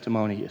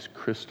testimony is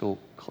crystal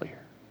clear.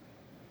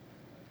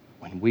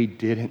 When we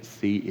didn't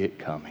see it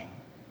coming,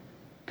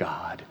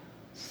 God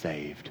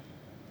saved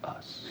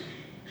us.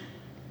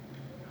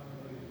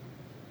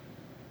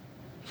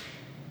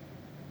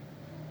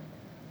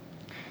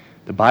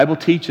 The Bible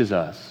teaches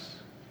us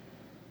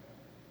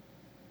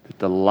that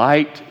the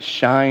light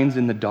shines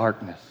in the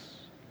darkness,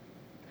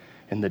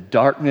 and the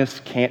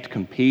darkness can't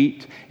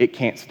compete. It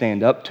can't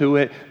stand up to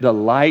it. The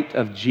light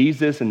of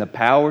Jesus and the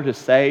power to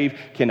save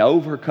can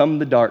overcome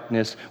the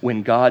darkness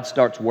when God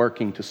starts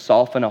working to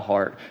soften a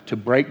heart, to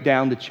break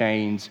down the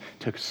chains,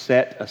 to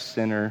set a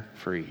sinner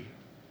free.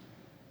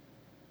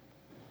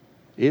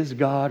 Is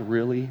God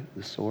really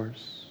the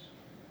source?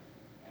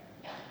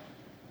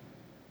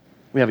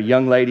 We have a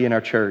young lady in our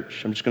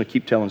church. I'm just going to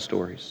keep telling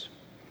stories.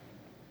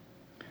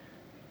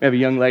 We have a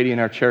young lady in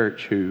our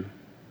church who,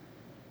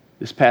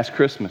 this past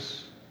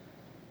Christmas,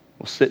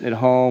 was sitting at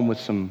home with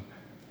some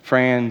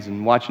friends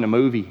and watching a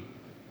movie.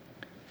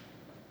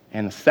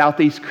 And the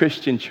Southeast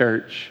Christian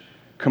Church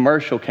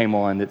commercial came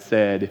on that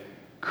said,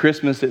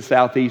 "Christmas at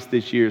Southeast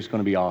this year is going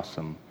to be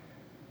awesome.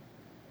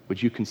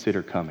 Would you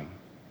consider coming?"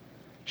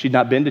 She'd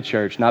not been to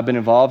church, not been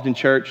involved in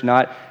church,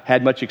 not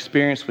had much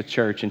experience with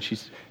church. And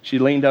she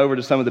leaned over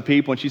to some of the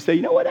people and she said,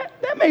 "You know what,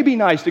 that may be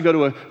nice to go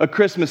to a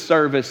Christmas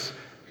service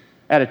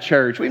at a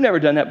church. We've never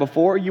done that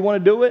before. You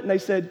want to do it?" And they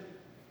said,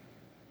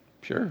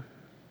 "Sure."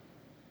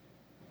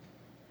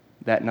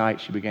 That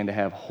night she began to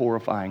have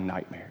horrifying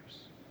nightmares.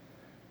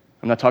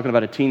 I'm not talking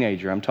about a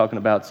teenager. I'm talking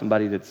about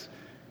somebody that's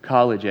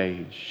college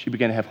age. She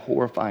began to have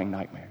horrifying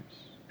nightmares.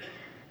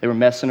 They were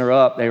messing her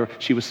up.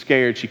 She was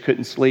scared. She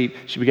couldn't sleep.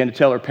 She began to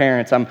tell her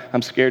parents,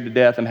 I'm scared to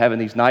death. I'm having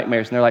these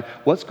nightmares." And they're like,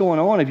 "What's going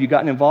on? Have you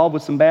gotten involved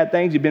with some bad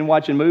things? You've been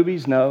watching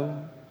movies?"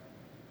 "No."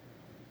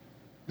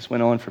 This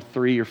went on for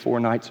 3 or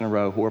 4 nights in a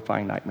row,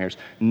 horrifying nightmares.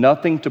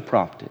 Nothing to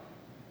prompt it.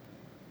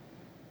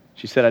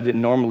 She said, "I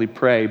didn't normally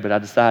pray, but I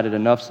decided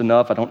enough's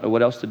enough. I don't know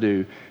what else to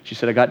do." She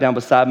said, "I got down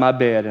beside my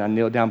bed, and I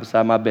kneeled down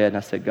beside my bed, and I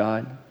said,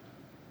 God,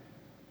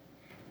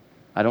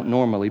 I don't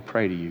normally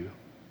pray to you.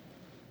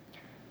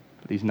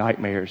 These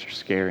nightmares are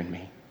scaring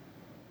me.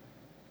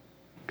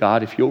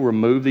 God, if you'll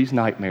remove these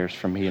nightmares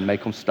from me and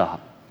make them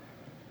stop,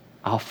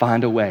 I'll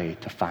find a way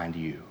to find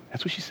you."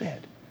 That's what she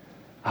said.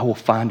 "I will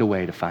find a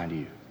way to find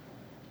you."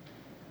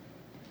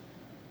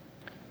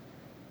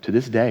 To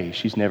this day,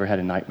 she's never had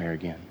a nightmare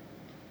again.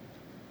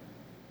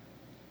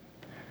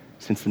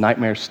 Since the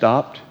nightmare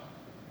stopped,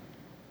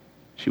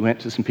 she went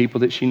to some people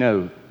that she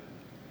knew.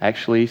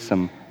 Actually,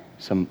 some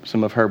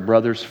of her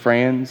brother's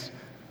friends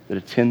that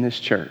attend this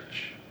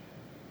church.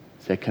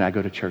 Said, "Can I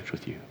go to church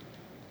with you?"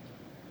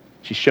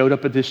 She showed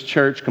up at this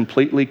church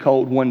completely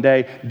cold one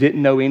day,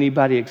 didn't know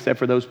anybody except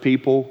for those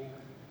people.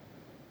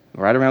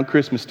 Right around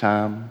Christmas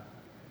time,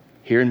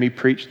 hearing me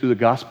preach through the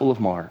Gospel of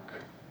Mark,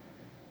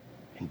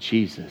 and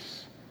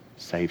Jesus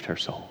saved her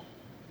soul.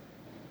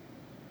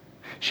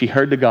 She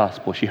heard the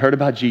gospel. She heard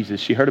about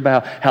Jesus. She heard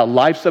about how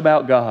life's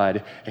about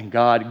God, and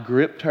God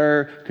gripped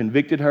her,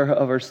 convicted her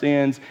of her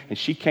sins, and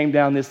she came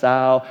down this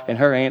aisle, and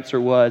her answer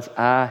was,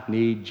 "I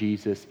need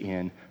Jesus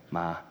in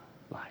my life."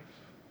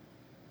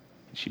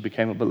 She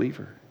became a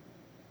believer.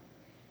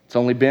 It's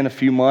only been a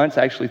few months,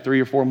 actually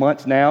 3 or 4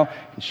 months now,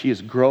 and she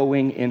is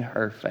growing in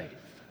her faith.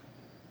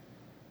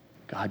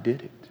 God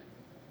did it.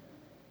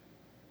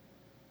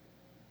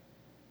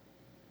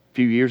 A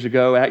few years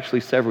ago, actually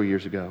several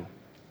years ago,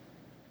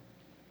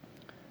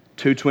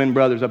 2 twin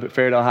brothers up at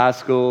Fairdale High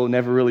School,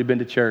 never really been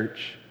to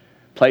church.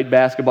 Played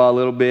basketball a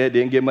little bit,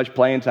 didn't get much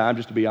playing time,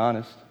 just to be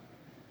honest.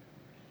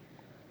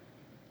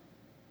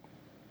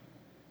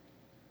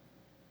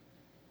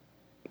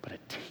 But a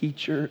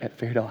teacher at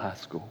Fairdale High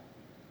School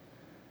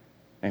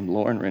named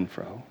Lauren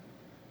Renfro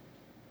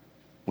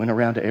went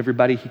around to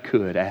everybody he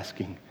could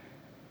asking,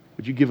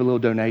 would you give a little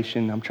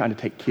donation? I'm trying to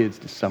take kids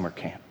to summer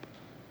camp.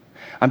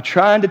 I'm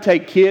trying to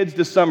take kids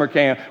to summer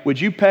camp. Would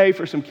you pay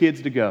for some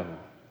kids to go?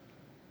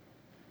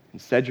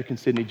 And Cedric and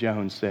Sydney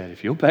Jones said,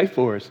 if you'll pay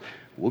for us,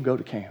 we'll go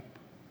to camp.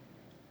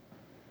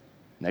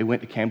 And they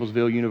went to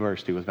Campbellsville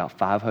University with about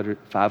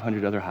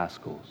 500 other high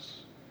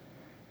schools.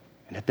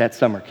 And at that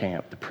summer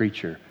camp, the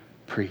preacher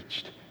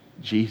preached,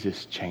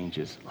 Jesus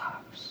changes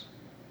lives.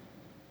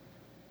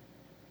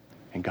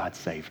 And God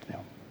saved them.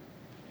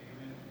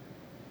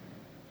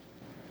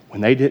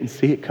 When they didn't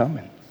see it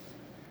coming,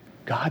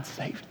 God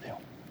saved them.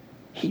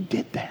 He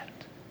did that.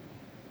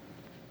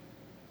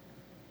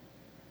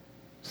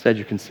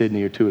 Cedric and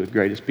Sydney are 2 of the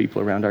greatest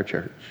people around our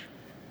church.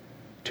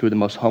 2 of the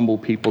most humble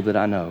people that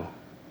I know.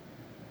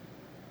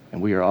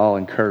 And we are all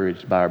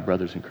encouraged by our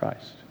brothers in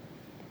Christ.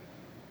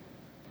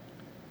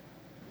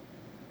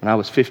 When I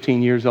was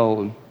 15 years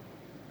old,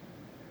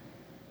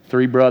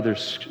 3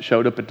 brothers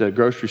showed up at the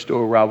grocery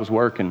store where I was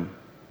working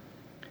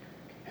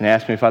and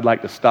asked me if I'd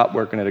like to stop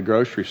working at a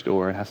grocery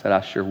store, and I said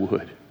I sure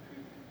would.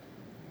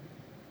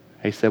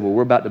 They said, well,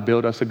 we're about to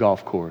build us a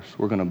golf course.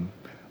 We're going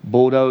to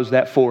bulldoze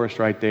that forest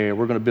right there.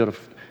 We're going to build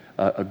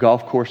a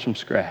golf course from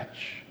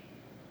scratch,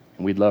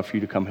 and we'd love for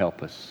you to come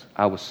help us.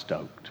 I was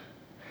stoked.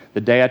 The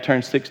day I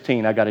turned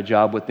 16, I got a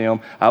job with them.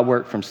 I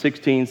worked from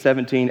 16,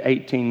 17,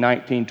 18,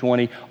 19,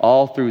 20,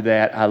 all through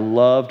that. I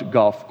loved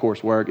golf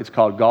course work. It's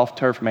called golf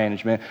turf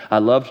management. I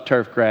loved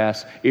turf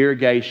grass,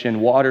 irrigation,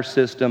 water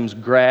systems,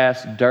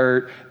 grass,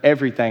 dirt,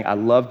 everything. I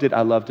loved it,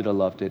 I loved it, I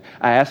loved it.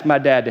 I asked my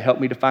dad to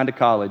help me to find a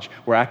college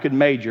where I could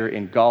major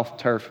in golf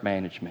turf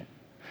management.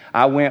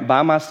 I went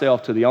by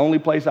myself to the only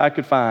place I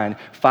could find,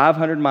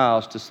 500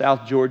 miles to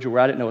South Georgia, where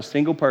I didn't know a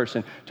single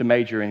person, to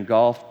major in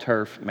golf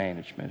turf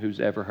management. Who's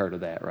ever heard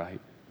of that,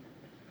 right?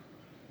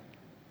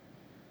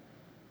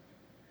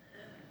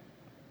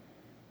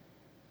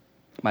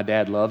 My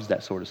dad loves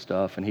that sort of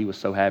stuff, and he was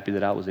so happy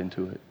that I was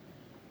into it.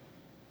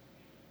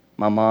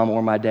 My mom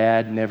or my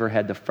dad never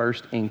had the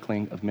first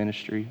inkling of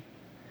ministry.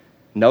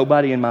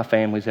 Nobody in my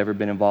family's ever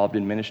been involved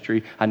in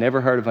ministry. I never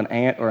heard of an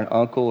aunt or an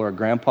uncle or a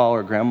grandpa or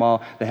a grandma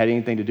that had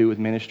anything to do with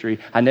ministry.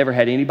 I never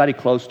had anybody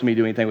close to me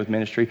do anything with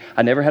ministry.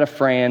 I never had a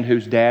friend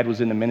whose dad was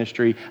in the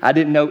ministry. I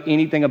didn't know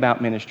anything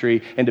about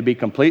ministry. And to be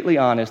completely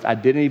honest, I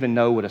didn't even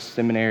know what a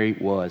seminary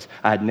was.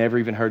 I had never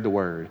even heard the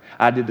word.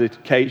 I did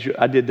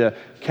the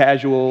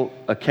casual,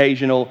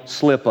 occasional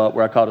slip up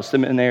where I called a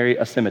seminary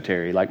a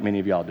cemetery, like many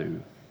of y'all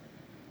do.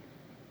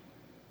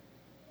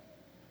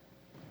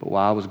 But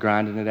while I was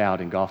grinding it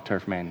out in golf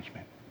turf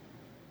management,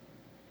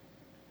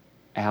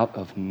 out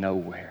of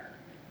nowhere,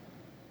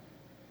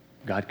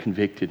 God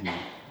convicted me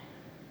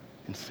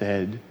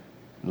and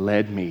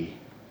led me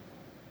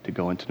to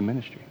go into the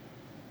ministry.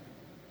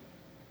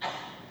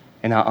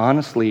 And I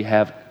honestly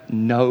have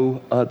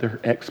no other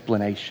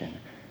explanation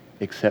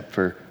except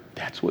for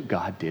that's what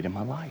God did in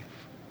my life.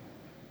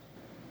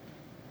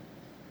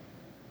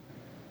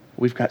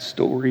 We've got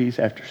stories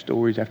after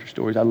stories after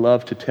stories. I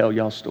love to tell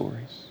y'all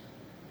stories.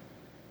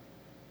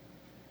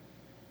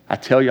 I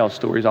tell y'all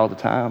stories all the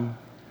time.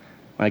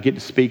 When I get to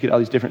speak at all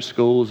these different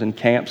schools and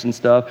camps and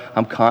stuff,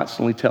 I'm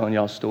constantly telling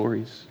y'all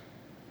stories.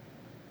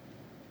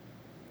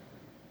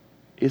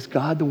 Is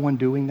God the one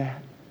doing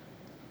that?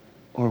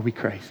 Or are we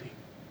crazy?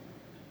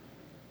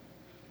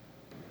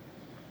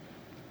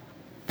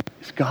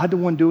 Is God the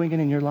one doing it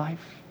in your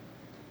life?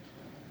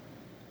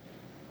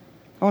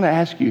 I want to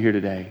ask you here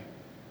today,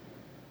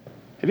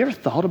 have you ever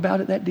thought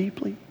about it that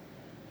deeply?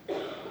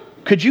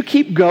 Could you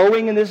keep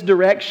going in this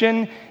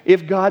direction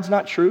if God's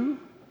not true?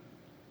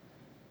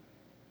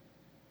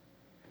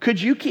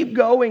 Could you keep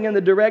going in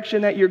the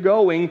direction that you're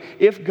going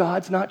if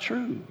God's not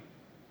true?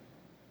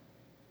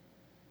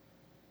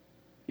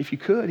 If you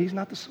could, He's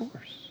not the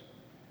source.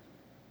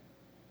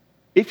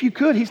 If you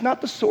could, He's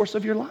not the source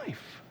of your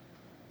life.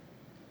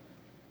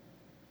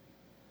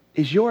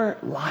 Is your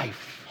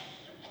life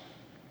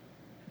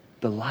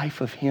the life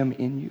of Him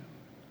in you?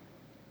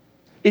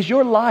 Is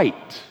your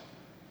light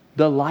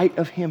the light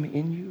of Him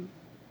in you?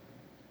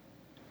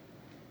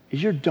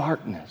 Is your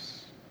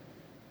darkness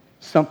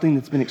something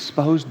that's been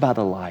exposed by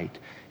the light,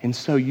 and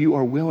so you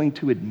are willing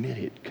to admit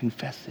it,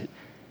 confess it,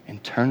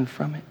 and turn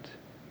from it?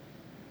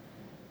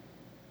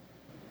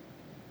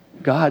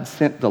 God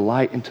sent the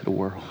light into the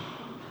world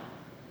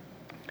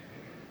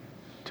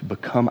to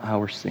become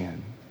our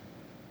sin.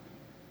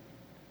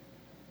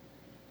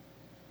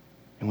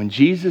 And when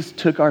Jesus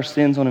took our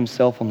sins on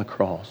Himself on the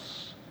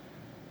cross,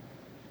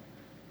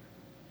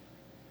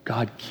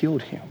 God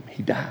killed him.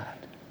 He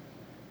died.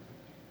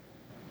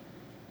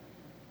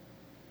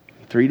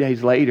 3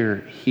 days later,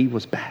 he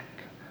was back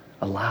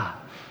alive.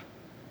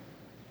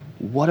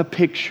 What a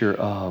picture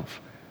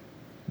of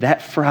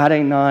that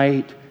Friday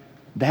night,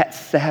 that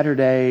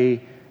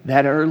Saturday,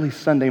 that early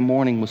Sunday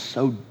morning was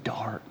so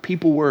dark.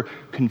 People were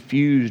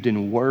confused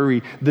and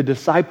worried. The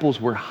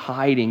disciples were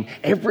hiding.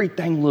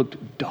 Everything looked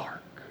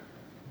dark.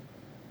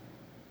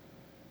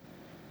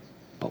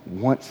 But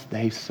once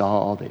they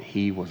saw that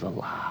he was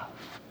alive,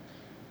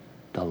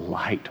 the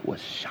light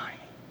was shining.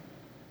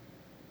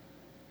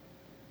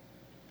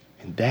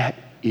 And that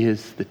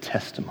is the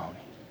testimony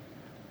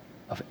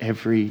of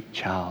every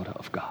child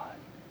of God.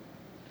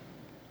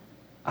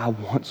 I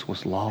once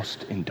was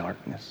lost in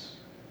darkness,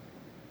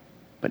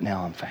 but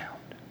now I'm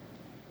found.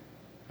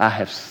 I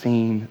have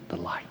seen the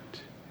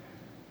light,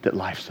 that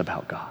life's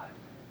about God.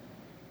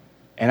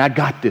 And I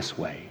got this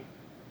way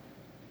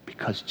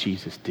because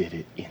Jesus did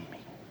it in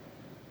me.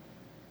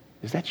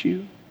 Is that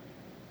you?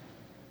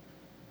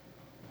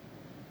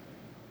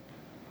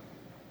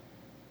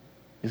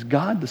 Is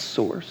God the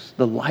source,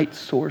 the light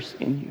source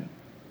in you?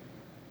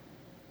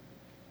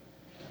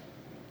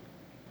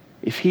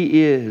 If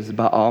he is,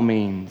 by all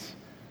means,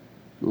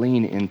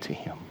 lean into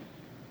him.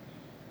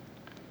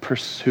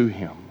 Pursue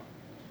him.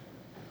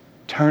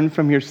 Turn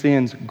from your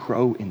sins,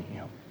 grow in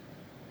him.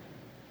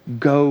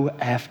 Go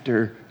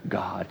after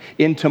God.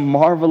 Into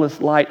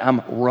marvelous light,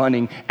 I'm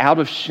running out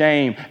of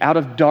shame, out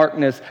of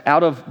darkness,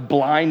 out of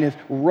blindness.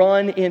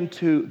 Run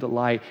into the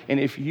light. And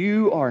if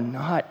you are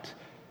not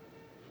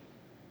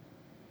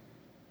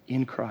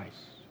in Christ,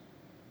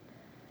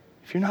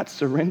 if you're not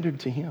surrendered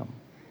to him,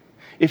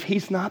 if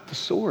he's not the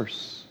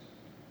source,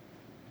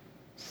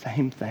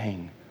 same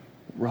thing,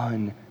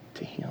 run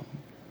to him.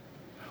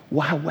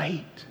 Why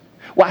wait?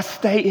 Why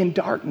stay in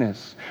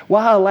darkness?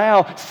 Why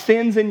allow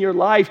sins in your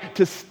life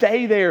to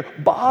stay there,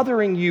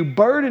 bothering you,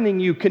 burdening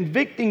you,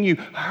 convicting you,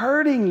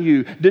 hurting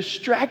you,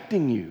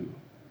 distracting you?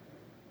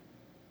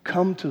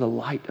 Come to the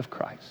light of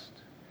Christ,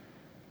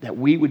 that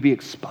we would be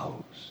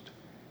exposed,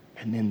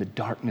 and then the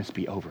darkness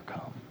be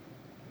overcome.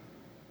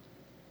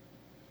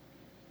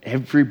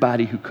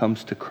 Everybody who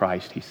comes to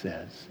Christ, he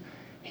says,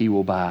 he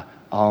will by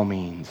all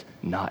means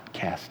not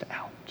cast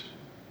out.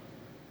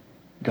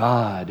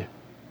 God,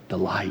 the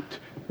light,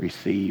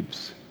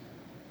 receives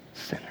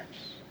sinners.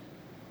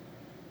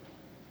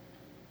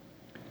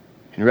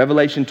 In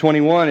Revelation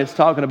 21, it's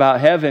talking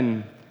about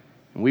heaven,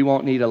 and we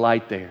won't need a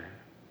light there.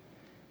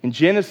 In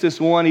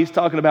Genesis 1, he's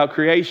talking about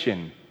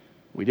creation.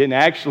 We didn't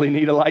actually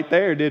need a light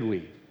there, did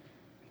we?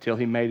 Until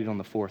he made it on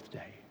the fourth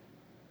day.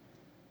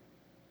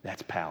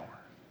 That's power.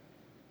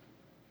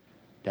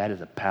 That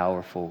is a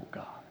powerful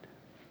God.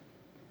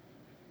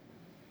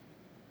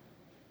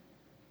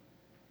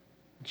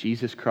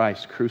 Jesus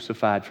Christ,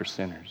 crucified for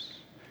sinners,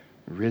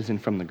 risen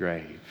from the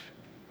grave,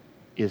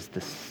 is the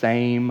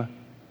same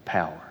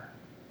power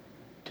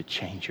to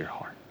change your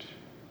heart.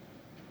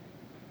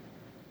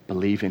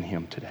 Believe in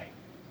him today.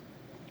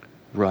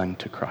 Run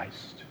to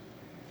Christ.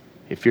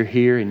 If you're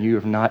here and you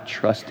are not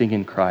trusting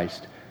in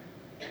Christ,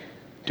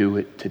 do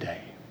it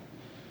today.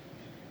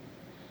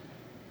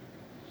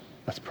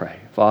 Let's pray.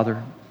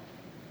 Father,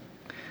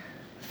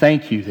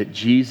 thank you that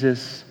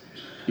Jesus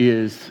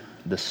is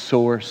the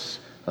source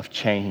of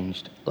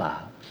changed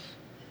lives.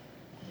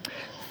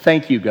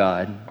 Thank you,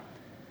 God,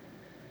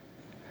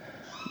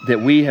 that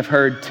we have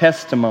heard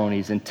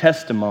testimonies and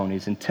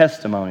testimonies and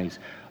testimonies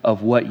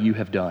of what you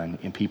have done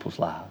in people's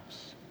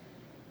lives.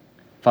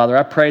 Father,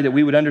 I pray that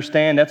we would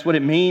understand that's what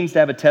it means to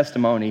have a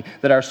testimony,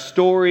 that our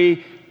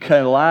story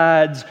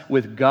collides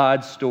with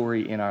God's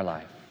story in our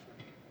life.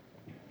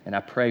 And I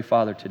pray,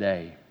 Father,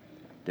 today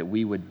that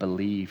we would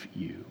believe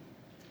you.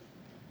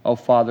 Oh,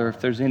 Father,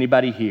 if there's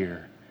anybody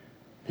here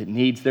that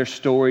needs their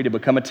story to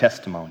become a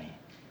testimony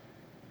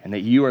and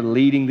that you are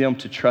leading them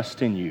to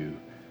trust in you,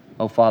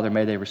 oh, Father,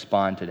 may they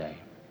respond today.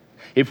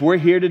 If we're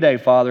here today,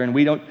 Father, and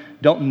we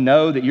don't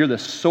know that you're the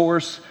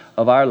source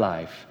of our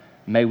life,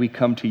 may we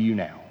come to you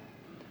now.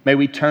 May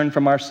we turn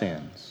from our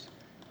sins.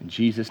 In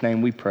Jesus'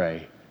 name we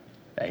pray.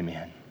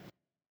 Amen.